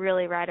to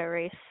really ride a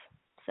race.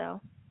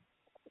 So,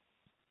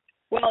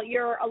 well,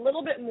 you're a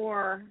little bit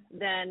more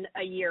than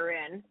a year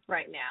in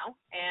right now,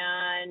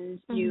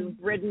 and you've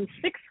ridden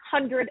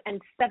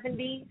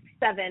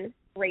 677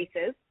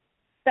 races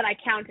that I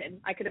counted.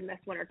 I could have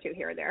missed one or two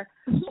here or there.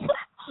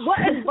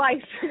 What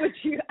advice would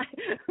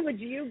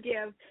you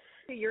give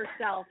to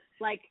yourself,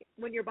 like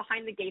when you're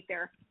behind the gate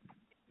there, if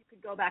you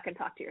could go back and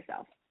talk to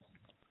yourself?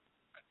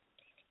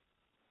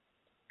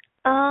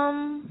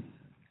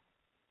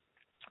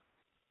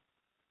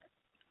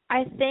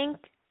 I think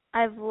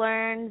I've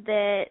learned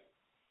that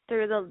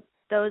through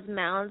those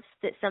mounts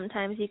that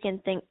sometimes you can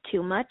think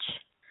too much,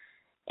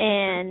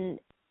 and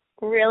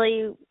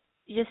really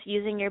just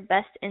using your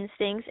best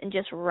instincts and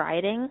just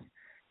riding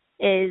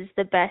is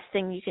the best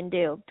thing you can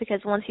do,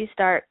 because once you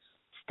start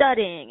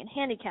studying and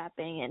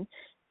handicapping and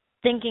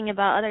thinking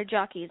about other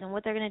jockeys and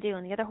what they're going to do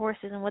and the other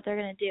horses and what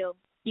they're going to do,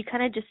 you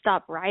kind of just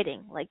stop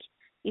riding. Like,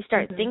 you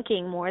start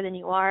thinking more than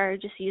you are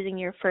just using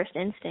your first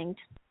instinct.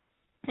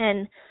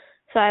 And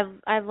so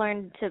I've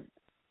learned to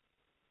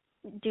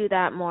do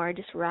that more,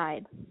 just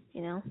ride,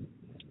 you know.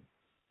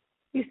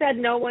 You said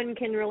no one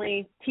can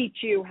really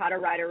teach you how to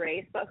ride a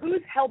race, but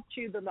who's helped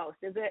you the most?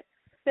 Is it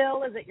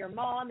Phil? Is it your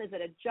mom? Is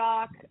it a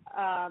jock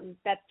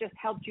that's just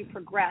helped you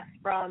progress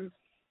from,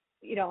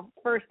 you know,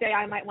 first day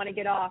I might want to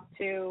get off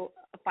to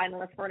a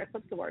finalist for an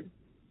Eclipse Award?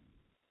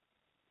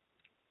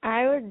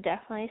 I would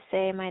definitely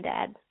say my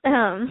dad,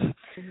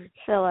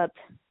 Philip.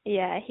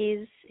 Yeah,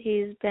 he's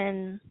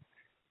been,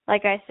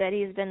 like I said,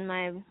 he's been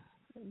my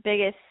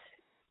biggest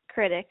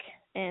critic,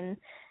 and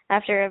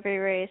after every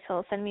race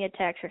he'll send me a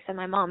text or send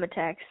my mom a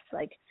text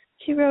like,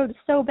 she rode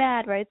so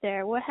bad right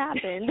there, what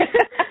happened?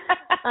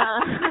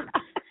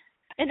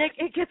 And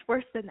it gets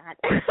worse than that.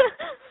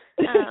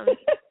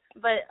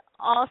 But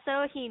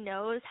also he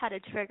knows how to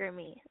trigger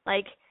me.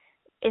 Like,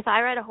 if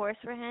I ride a horse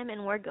for him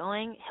and we're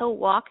going, he'll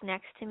walk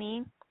next to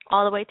me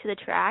all the way to the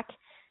track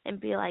and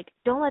be like,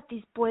 don't let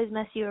these boys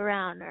mess you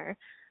around, or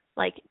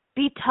like,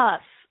 be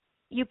tough.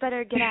 You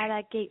better get out of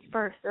that gate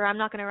first, or I'm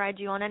not going to ride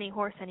you on any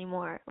horse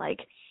anymore. Like,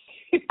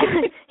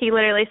 he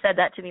literally said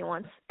that to me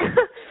once.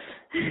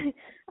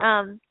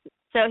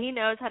 So he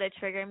knows how to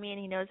trigger me,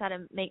 and he knows how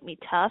to make me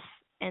tough,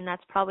 and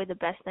that's probably the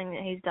best thing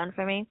that he's done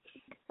for me.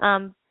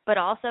 But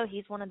also,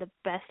 he's one of the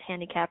best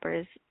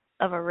handicappers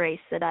of a race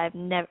that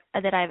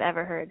I've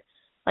ever heard.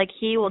 Like,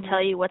 he will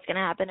tell you what's going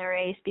to happen in a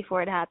race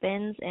before it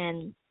happens,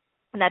 and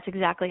that's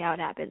exactly how it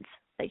happens.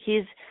 Like,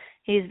 he's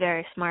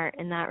very smart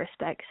in that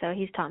respect, so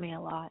he's taught me a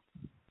lot.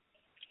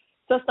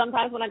 So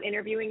sometimes when I'm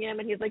interviewing him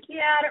and he's like,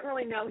 yeah, I don't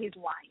really know, he's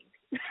lying.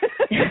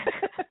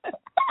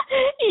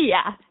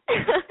 Yeah.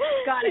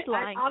 Got it.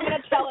 Lying. I'm going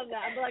to tell him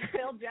that. I'm like,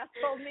 Phil, Jess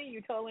told me,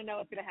 you totally know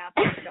what's going to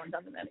happen, so don't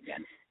tell him that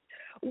again.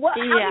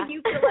 How do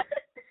you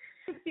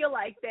feel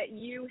like that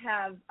you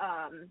have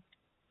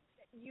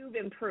you've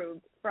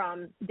improved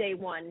from day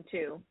one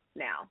to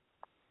now?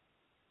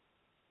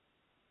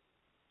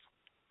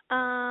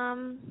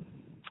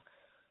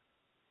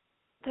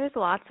 There's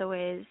lots of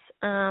ways.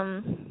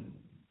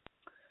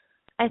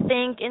 I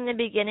think in the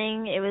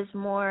beginning it was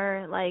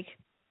more like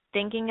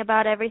thinking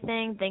about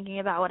everything, thinking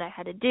about what I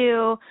had to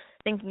do,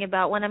 thinking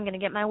about when I'm going to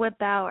get my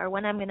whip out or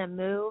when I'm going to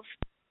move.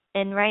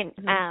 And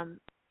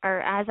or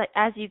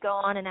as you go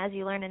on and as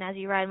you learn and as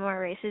you ride more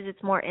races,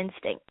 it's more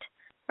instinct,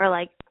 or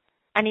like,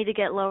 I need to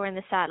get lower in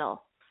the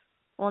saddle.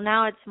 Well,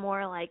 now it's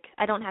more like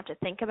I don't have to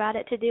think about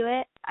it to do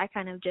it. I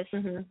kind of just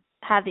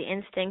have the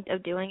instinct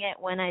of doing it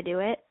when I do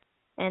it,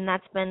 and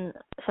that's been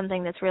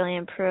something that's really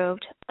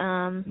improved.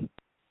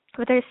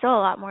 But there's still a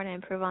lot more to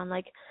improve on.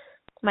 Like,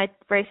 my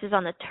races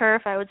on the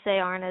turf, I would say,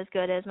 aren't as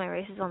good as my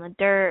races on the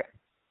dirt,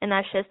 and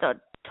that's just a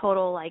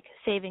total, like,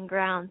 saving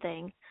ground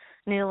thing.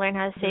 I need to learn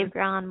how to save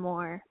ground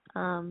more,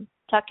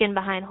 tuck in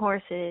behind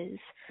horses,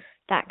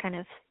 that kind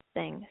of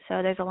thing.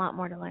 So there's a lot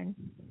more to learn.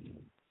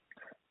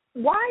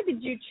 Why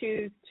did you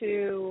choose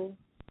to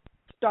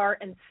start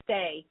and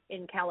stay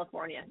in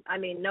California? I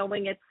mean,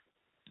 knowing it's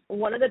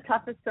one of the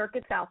toughest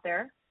circuits out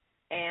there,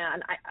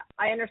 and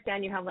I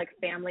understand you have like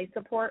family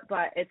support,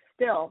 but it's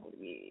still,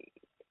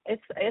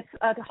 it's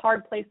a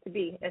hard place to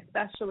be,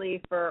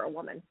 especially for a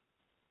woman.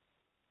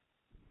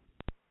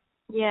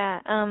 Yeah,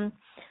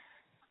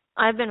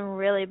 I've been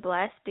really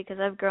blessed because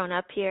I've grown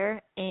up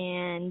here,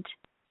 and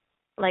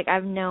like,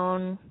 I've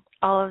known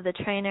all of the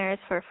trainers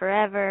for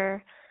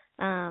forever.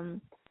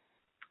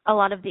 A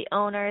lot of the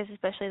owners,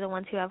 especially the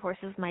ones who have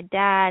horses with my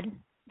dad,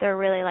 they're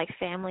really like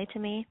family to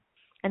me,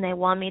 and they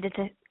want me to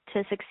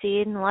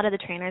succeed. And a lot of the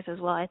trainers as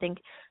well, I think,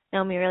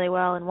 know me really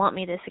well and want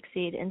me to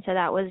succeed. And so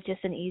that was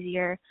just an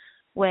easier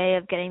way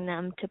of getting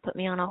them to put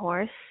me on a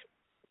horse.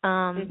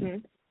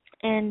 And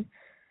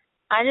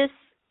I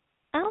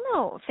don't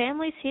know,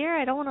 family's here.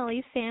 I don't want to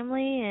leave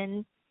family,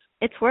 and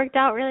it's worked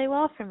out really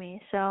well for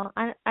me. So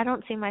I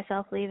don't see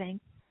myself leaving.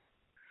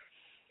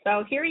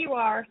 So here you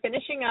are,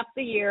 finishing up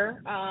the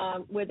year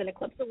with an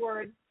Eclipse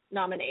Award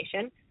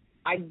nomination.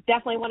 I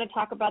definitely want to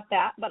talk about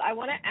that, but I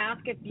want to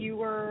ask if you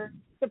were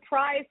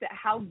surprised at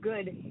how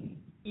good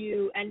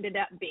you ended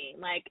up being.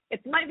 Like,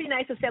 it might be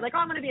nice to say, like, oh,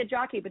 I'm going to be a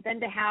jockey, but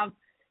then to have,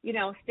 you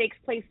know, stakes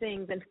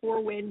placings and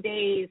 4-win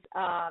days,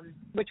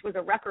 which was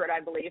a record, I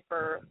believe,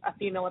 for a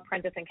female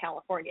apprentice in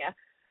California.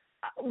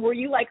 Were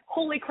you like,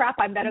 holy crap,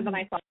 I'm better than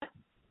I thought?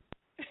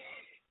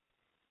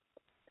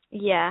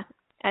 Yeah.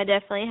 I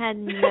definitely had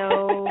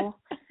no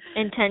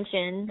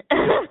intention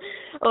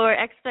or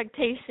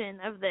expectation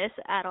of this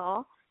at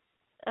all.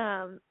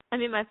 I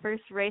mean, my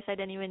first race, I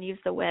didn't even use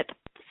the whip.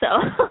 So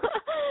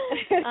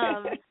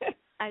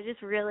I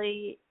just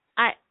really,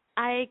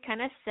 I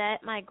kind of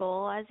set my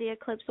goal as the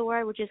Eclipse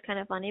Award, which is kind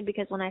of funny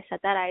because when I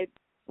set that, I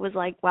was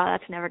like, wow,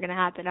 that's never going to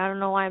happen. I don't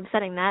know why I'm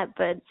setting that,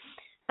 but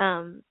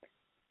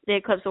the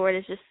Eclipse Award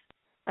is just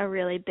a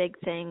really big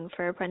thing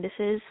for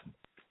apprentices.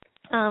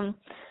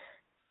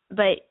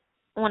 But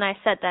when I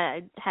said that,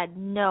 I had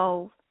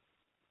no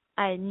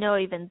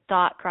even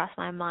thought crossed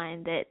my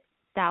mind that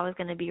was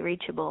going to be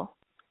reachable.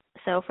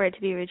 So for it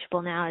to be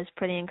reachable now is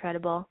pretty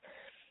incredible.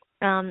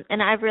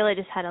 And I've really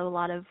just had a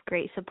lot of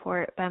great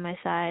support by my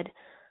side.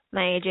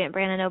 My agent,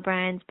 Brandon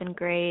O'Brien's been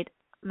great.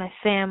 My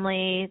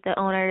family, the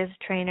owners,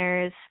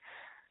 trainers,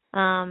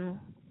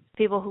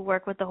 people who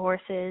work with the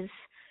horses,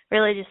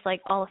 really just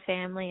like all the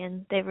family,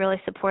 and they've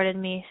really supported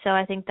me. So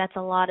I think that's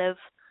a lot of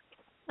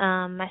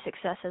my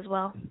success as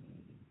well.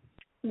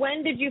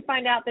 When did you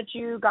find out that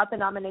you got the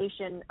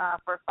nomination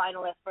for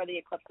finalist for the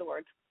Eclipse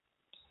Awards?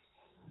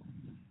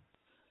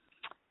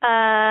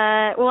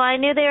 Well, I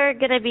knew they were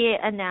going to be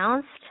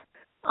announced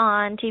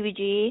on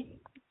TVG. I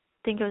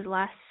think it was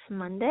last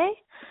Monday.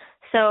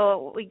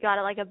 So we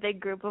got like a big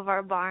group of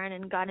our barn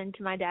and got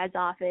into my dad's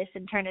office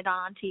and turned it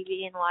on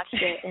TV and watched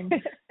it. And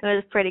it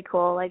was pretty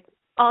cool. Like,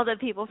 all the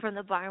people from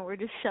the barn were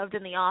just shoved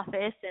in the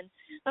office, and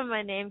when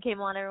my name came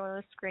on, everyone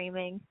was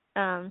screaming.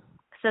 So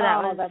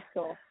that's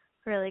cool.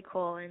 Really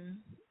cool. And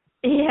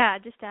yeah,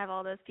 just to have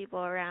all those people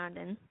around,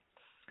 and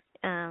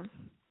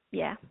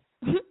yeah.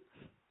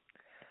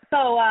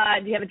 So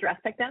do you have a dress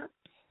picked out?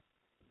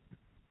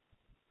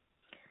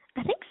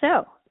 I think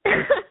so.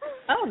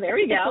 Oh, there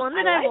you go. It's one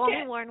that I've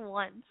only worn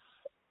once.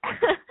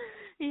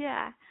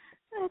 Yeah.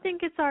 I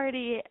think it's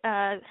already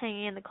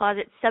hanging in the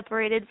closet,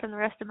 separated from the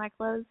rest of my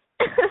clothes.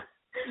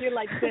 You're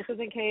like, this is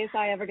in case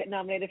I ever get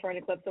nominated for an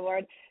Eclipse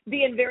Award.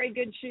 Be in very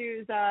good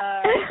shoes.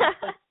 A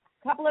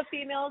couple of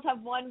females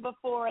have won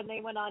before, and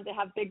they went on to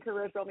have big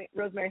careers.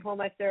 Rosemary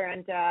Holmeister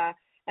and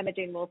Emma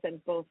Jane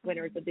Wilson, both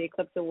winners of the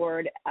Eclipse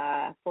Award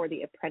for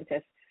the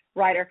apprentice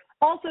rider.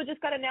 Also,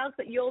 just got announced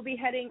that you'll be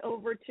heading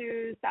over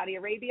to Saudi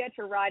Arabia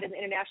to ride in the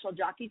International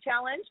Jockey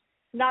Challenge,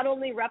 not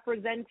only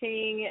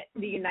representing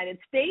the United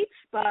States,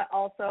 but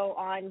also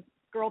on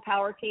Girl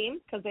Power Team,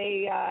 because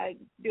they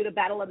do the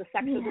Battle of the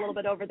Sexes a little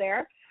bit over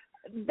there.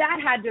 That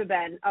had to have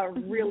been a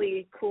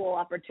really cool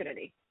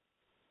opportunity.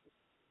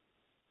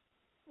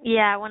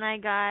 Yeah, when I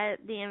got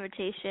the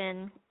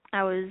invitation,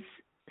 I was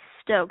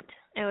stoked.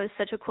 It was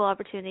such a cool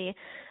opportunity.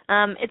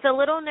 It's a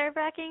little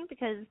nerve-wracking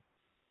because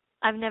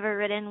I've never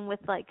ridden with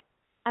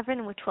I've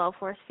ridden with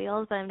 12-horse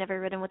fields, but I've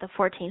never ridden with a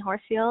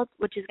 14-horse field,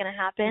 which is going to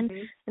happen.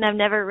 And I've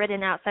never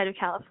ridden outside of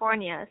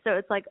California. So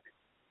it's like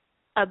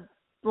a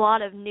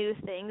lot of new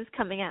things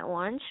coming at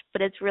once,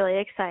 but it's really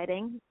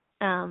exciting.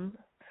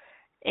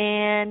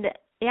 And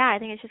yeah, I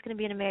think it's just going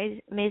to be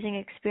an amazing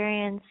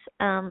experience.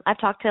 I've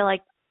talked to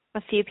like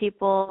a few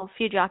people, a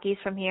few jockeys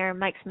from here,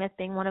 Mike Smith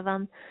being one of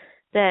them,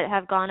 that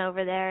have gone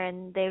over there,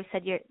 and they've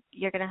said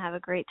you're going to have a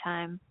great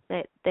time.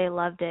 That they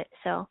loved it.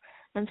 So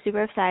I'm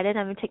super excited.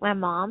 I'm going to take my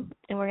mom,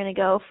 and we're going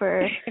to go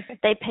for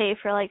they pay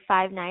for like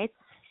 5 nights.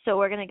 So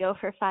we're going to go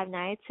for 5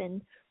 nights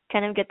and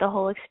kind of get the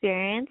whole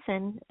experience,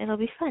 and it'll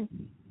be fun.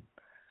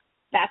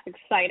 That's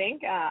exciting.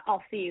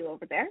 I'll see you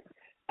over there.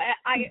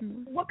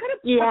 What kind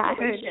of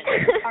preparation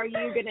are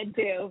you going to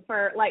do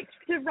for, like,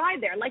 to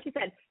ride there? Like you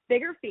said,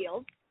 bigger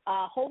fields,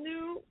 a whole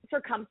new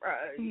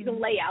the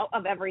layout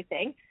of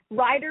everything,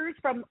 riders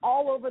from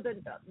all over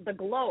the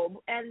globe,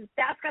 and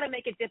that's got to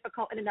make it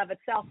difficult in and of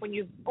itself when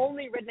you've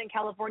only ridden in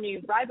California.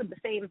 You ride with the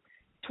same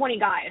 20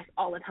 guys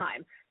all the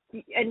time,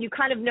 and you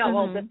kind of know,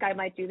 oh, this guy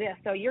might do this.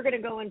 So you're going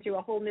to go into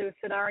a whole new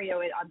scenario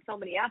on so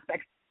many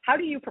aspects. How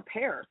do you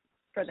prepare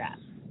for that?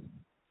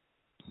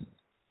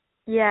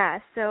 Yeah,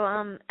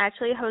 so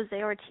actually Jose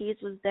Ortiz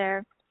was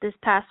there this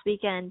past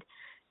weekend,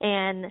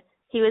 and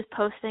he was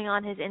posting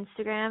on his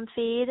Instagram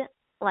feed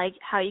like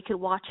how you could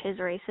watch his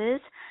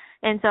races.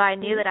 And so I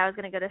knew that I was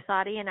going to go to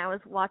Saudi, and I was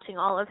watching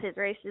all of his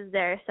races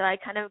there. So I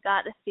kind of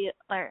got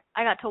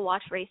to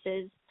watch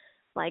races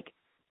like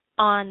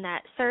on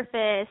that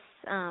surface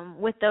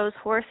with those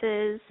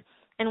horses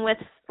and with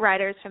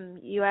riders from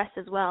the US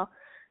as well.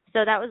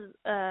 So that was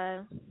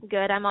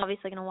good. I'm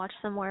obviously going to watch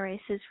some more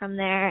races from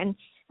there, and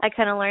I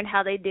kind of learned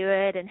how they do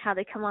it and how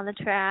they come on the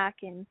track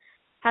and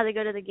how they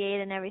go to the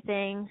gate and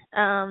everything.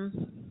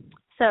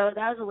 So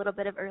that was a little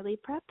bit of early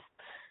prep,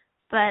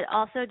 but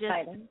also just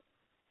exciting.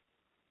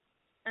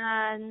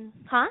 I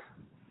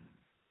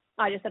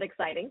just said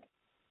exciting.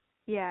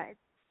 Yeah,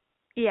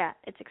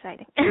 it's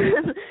exciting.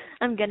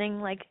 I'm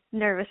getting like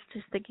nervous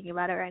just thinking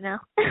about it right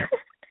now. Well,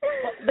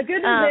 the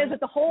good news is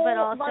it's a whole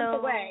month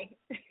away.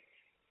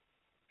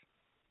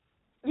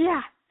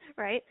 Yeah,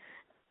 right.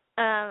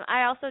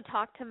 I also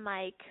talked to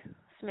Mike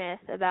Smith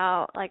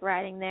about like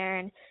riding there,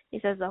 and he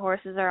says the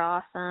horses are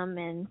awesome,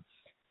 and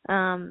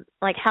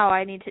like how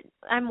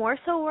I'm more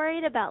so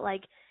worried about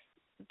like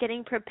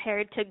getting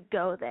prepared to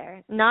go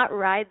there, not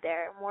ride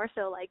there, more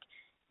so like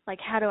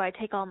how do I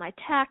take all my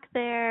tack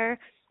there?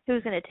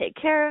 Who's going to take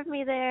care of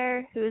me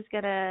there?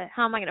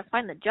 How am I going to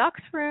find the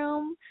jocks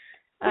room?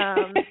 How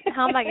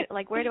am I going to,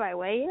 like, where do I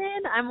weigh in?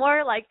 I'm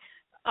more like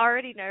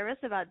already nervous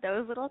about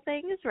those little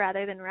things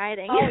rather than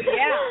riding. Oh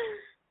yeah.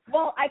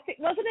 Well, I think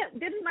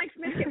didn't Mike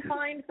Smith get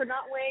fined for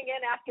not weighing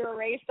in after a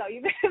race? So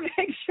you better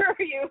make sure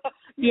you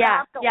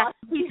ask a lot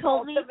of he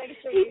told me to make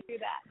sure you do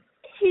that.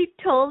 He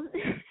told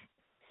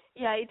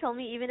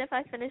me even if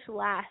I finish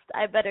last,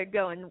 I better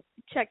go and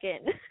check in.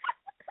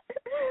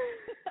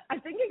 I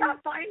think he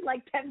got fined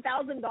like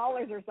 $10,000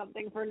 or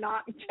something for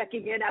not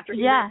checking in after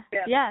he went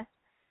fifth. Yeah.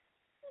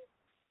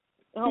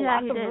 Oh,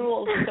 lots of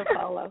rules to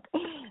follow.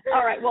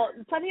 All right, well,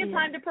 plenty of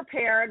time to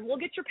prepare, and we'll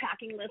get your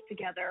packing list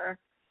together,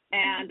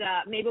 and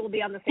maybe we'll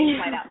be on the same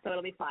flight out, so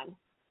it'll be fun.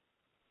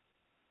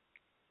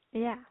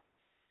 Yeah.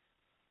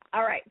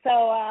 All right, so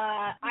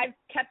I've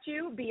kept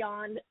you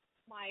beyond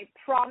my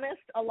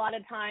promised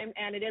allotted time,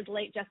 and it is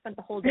late. Jess spent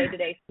the whole day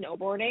today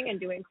snowboarding and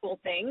doing cool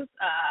things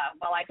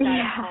while I sat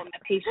at home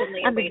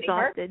patiently awaiting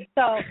her.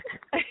 So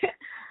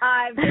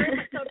I very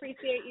much so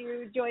appreciate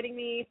you joining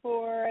me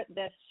for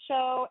this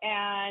show,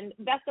 and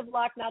best of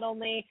luck not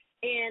only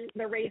in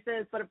the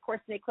races, but of course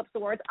in the Eclipse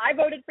Awards. I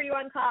voted for you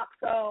on top,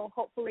 so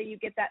hopefully you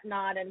get that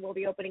nod, and we'll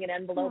be opening an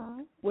envelope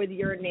with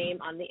your name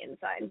on the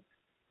inside.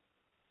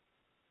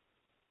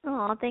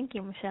 Oh, thank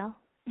you, Michelle.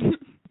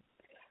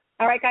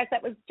 All right, guys,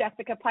 that was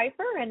Jessica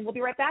Pyfer, and we'll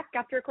be right back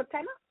after a quick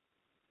timeout.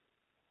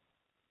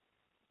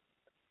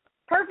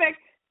 Perfect.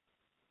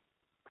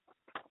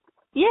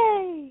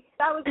 Yay!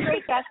 That was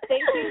great, Jess.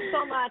 Thank you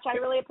so much. I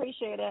really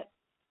appreciate it.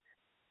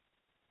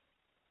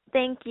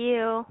 Thank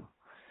you.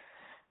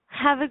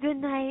 Have a good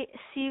night.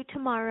 See you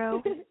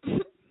tomorrow.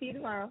 See you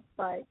tomorrow.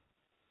 Bye.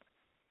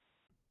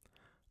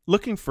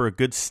 Looking for a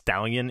good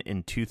stallion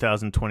in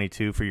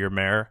 2022 for your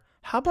mare?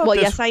 How about Well,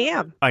 this? yes, I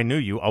am. I knew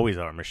you always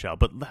are, Michelle.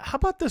 But how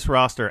about this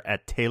roster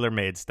at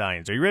TaylorMade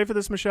Stallions? Are you ready for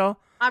this, Michelle?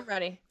 I'm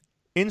ready.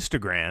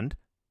 Instagrand,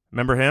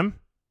 remember him?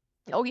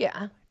 Oh,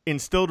 yeah.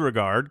 Instilled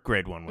Regard,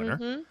 Grade 1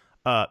 winner.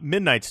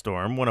 Midnight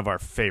Storm, one of our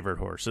favorite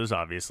horses,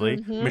 obviously.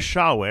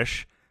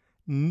 Mishawish,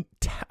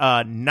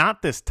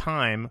 Not This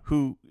Time,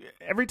 who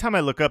every time I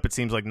look up, it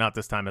seems like Not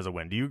This Time has a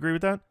win. Do you agree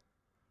with that?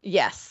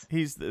 Yes.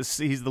 He's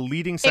the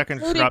leading second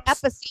Including crop.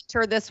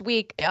 Epicenter this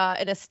week in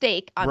a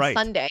stake on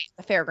Sunday at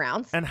the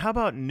fairgrounds. And how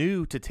about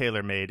new to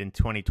TaylorMade in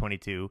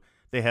 2022?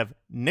 They have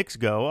Nick's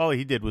Go. All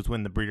he did was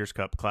win the Breeders'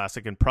 Cup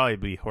Classic and probably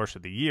be Horse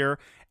of the Year.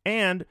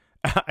 And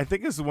I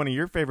think this is one of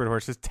your favorite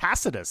horses,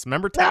 Tacitus.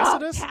 Remember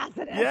Tacitus? Oh,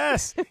 Tacitus.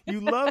 Yes, you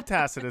love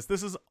Tacitus.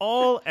 This is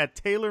all at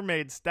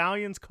TaylorMade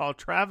Stallions. Call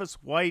Travis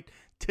White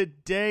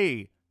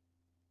today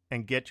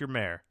and get your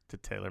mare to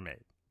TaylorMade.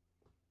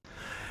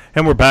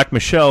 And we're back.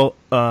 Michelle,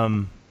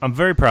 I'm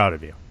very proud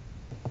of you.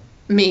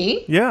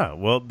 Me? Yeah,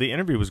 well, the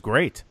interview was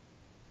great.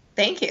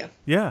 Thank you.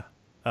 Yeah.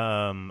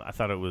 I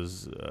thought it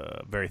was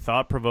very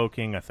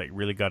thought-provoking. I think it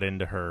really got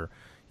into her,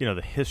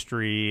 the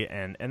history,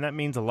 and that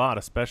means a lot,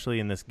 especially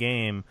in this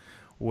game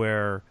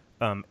where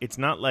it's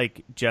not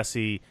like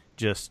Jessie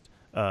just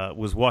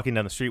was walking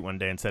down the street one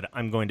day and said,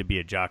 I'm going to be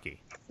a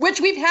jockey. Which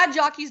we've had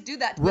jockeys do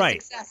that with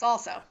success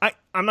also.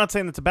 I'm not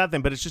saying that's a bad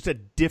thing, but it's just a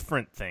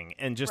different thing.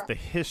 And just right. the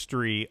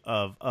history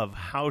of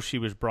how she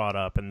was brought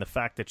up and the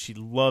fact that she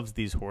loves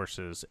these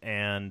horses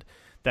and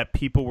that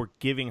people were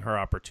giving her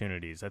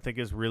opportunities, I think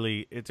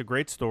it's a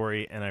great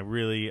story. And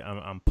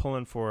I'm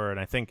pulling for her. And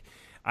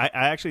I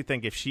actually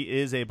think if she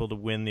is able to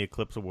win the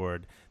Eclipse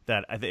Award,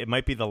 that it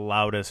might be the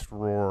loudest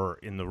roar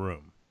in the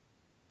room.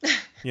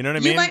 You know what I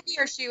mean? You might be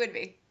or she would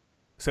be.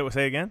 So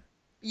say again?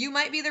 You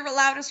might be the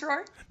loudest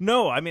roar?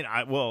 No, I mean,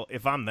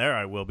 if I'm there,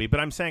 I will be. But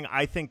I'm saying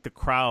I think the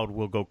crowd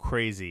will go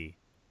crazy.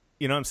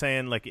 You know what I'm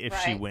saying? Like, if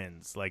she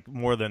wins. Like,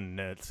 more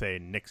than, say,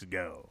 Knicks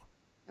Go.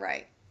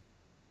 Right.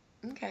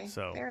 Okay.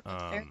 So, fair.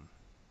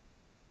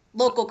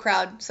 Local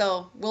crowd,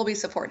 so we'll be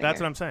supporting That's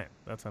her. what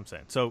I'm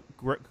saying. So,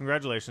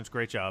 congratulations.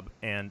 Great job.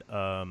 And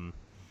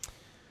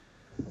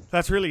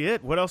that's really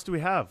it. What else do we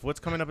have? What's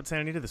coming up at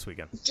Santa Anita this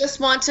weekend? Just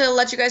want to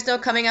let you guys know,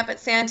 coming up at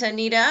Santa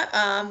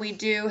Anita, we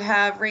do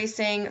have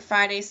racing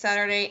Friday,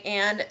 Saturday,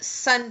 and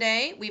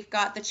Sunday. We've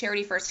got the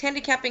Charity First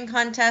Handicapping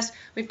Contest.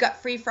 We've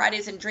got free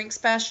Fridays and drink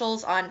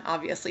specials on,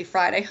 obviously,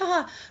 Friday.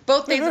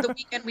 Both days of the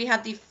weekend, we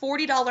have the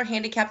 $40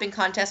 handicapping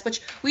contest, which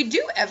we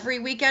do every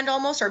weekend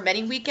almost, or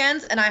many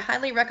weekends, and I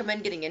highly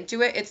recommend getting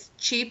into it. It's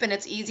cheap, and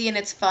it's easy, and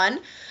it's fun.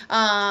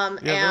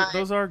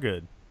 Those are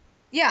good.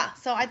 Yeah,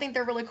 so I think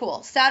they're really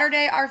cool.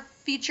 Saturday, our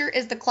feature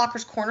is the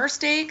Clocker's Corner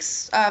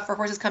Stakes for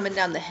horses coming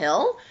down the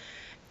hill.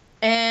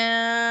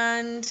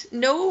 And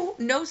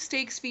no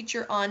stakes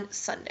feature on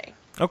Sunday.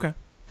 Okay.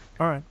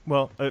 All right.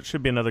 Well, it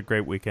should be another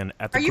great weekend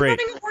at the Are you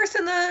running a horse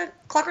in the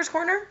Clocker's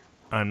Corner?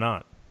 I'm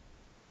not.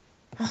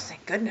 Oh,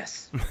 thank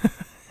goodness.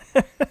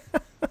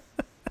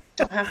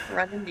 Don't have to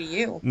run into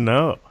you.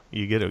 No,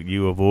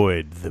 you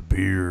avoid the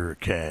beer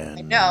can.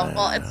 I know.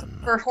 Well, it's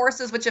for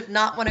horses which have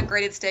not won a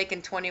graded stake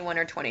in 21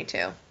 or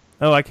 22.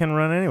 Oh, I can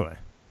run anyway.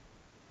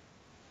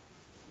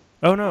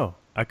 Oh no,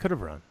 I could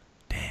have run.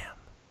 Damn.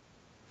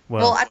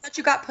 Well, I thought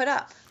you got put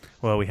up.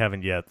 Well, we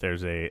haven't yet.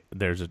 There's the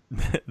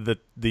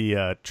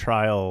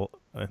trial.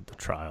 The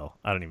trial.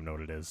 I don't even know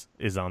what it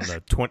is on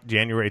the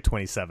January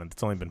 27th.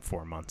 It's only been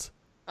 4 months.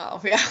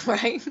 Oh yeah,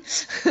 right.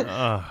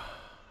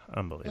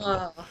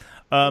 Unbelievable.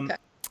 Okay.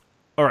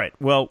 All right.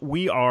 Well,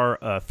 we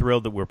are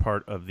thrilled that we're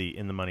part of the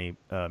In the Money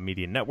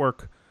Media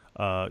Network.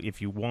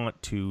 If you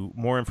want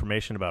more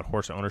information about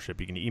horse ownership,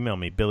 you can email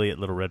me,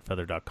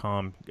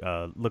 billy@littleredfeather.com.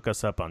 Look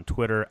us up on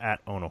Twitter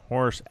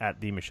 @OwnAHorse,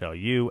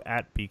 @TheMichelleU,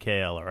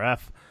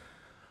 @BKLRF.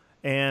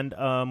 And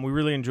we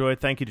really enjoyed.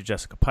 Thank you to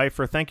Jessica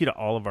Pyfer. Thank you to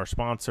all of our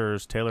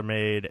sponsors,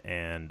 TaylorMade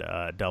and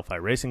Delphi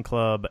Racing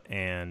Club.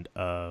 And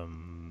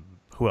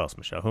who else,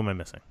 Michelle? Who am I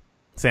missing?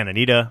 Santa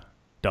Anita,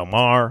 Del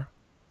Mar.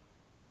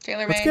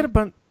 TaylorMade. Let's get a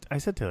bunch. I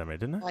said TaylorMade,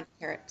 didn't I? I didn't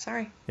hear it.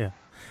 Sorry. Yeah.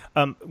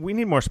 We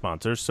need more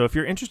sponsors. So if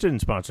you're interested in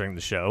sponsoring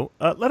the show,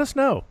 let us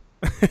know.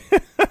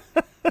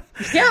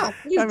 Yeah,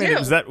 please do.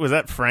 Was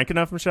that frank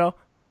enough, Michelle?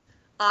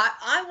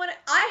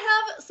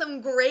 I have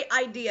some great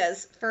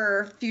ideas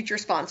for future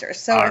sponsors.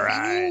 So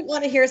you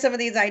want to hear some of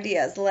these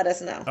ideas, let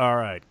us know. All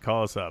right,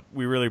 call us up.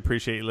 We really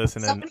appreciate you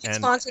listening. Somebody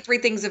sponsor 3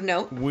 things of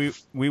note. We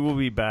will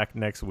be back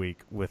next week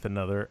with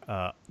another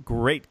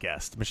great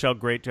guest. Michelle,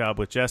 great job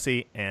with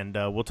Jesse, and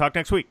we'll talk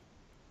next week.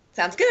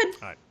 Sounds good.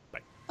 All right.